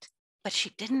celebrate, but she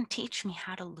didn't teach me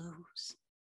how to lose.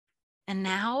 And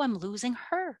now I'm losing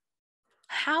her.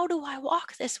 How do I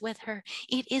walk this with her?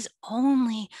 It is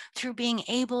only through being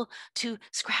able to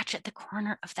scratch at the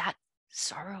corner of that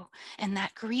sorrow and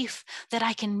that grief that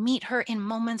I can meet her in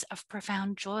moments of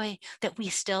profound joy that we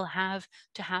still have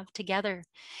to have together.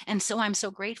 And so I'm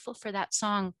so grateful for that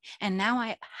song. And now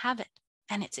I have it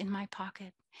and it's in my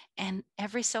pocket. And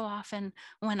every so often,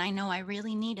 when I know I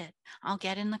really need it, I'll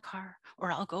get in the car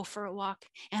or I'll go for a walk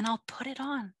and I'll put it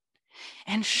on.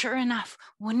 And sure enough,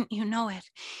 wouldn't you know it,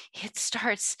 it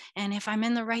starts. And if I'm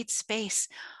in the right space,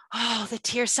 oh, the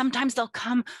tears, sometimes they'll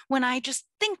come when I just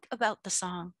think about the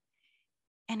song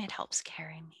and it helps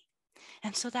carry me.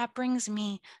 And so that brings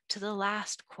me to the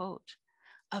last quote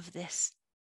of this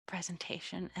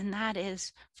presentation, and that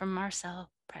is from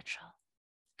Marcel Pretschel.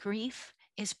 Grief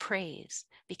is praise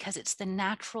because it's the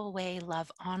natural way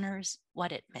love honors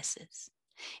what it misses.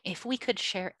 If we could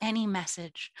share any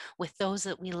message with those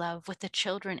that we love, with the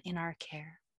children in our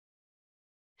care,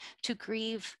 to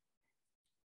grieve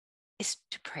is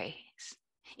to praise.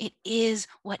 It is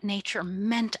what nature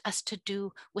meant us to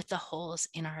do with the holes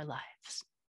in our lives.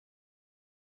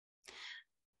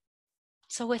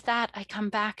 So with that, I come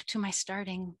back to my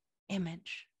starting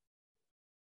image.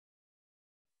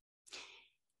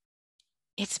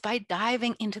 It's by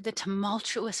diving into the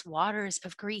tumultuous waters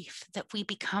of grief that we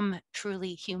become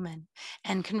truly human,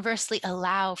 and conversely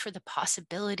allow for the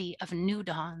possibility of new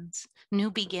dawns,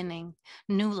 new beginning,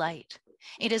 new light.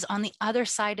 It is on the other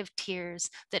side of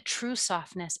tears that true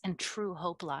softness and true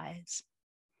hope lies.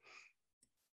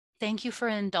 Thank you for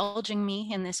indulging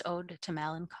me in this ode to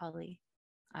melancholy.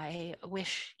 I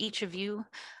wish each of you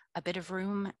a bit of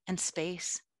room and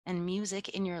space and music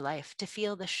in your life to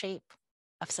feel the shape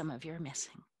of some of your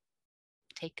missing.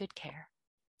 Take good care,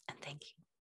 and thank you.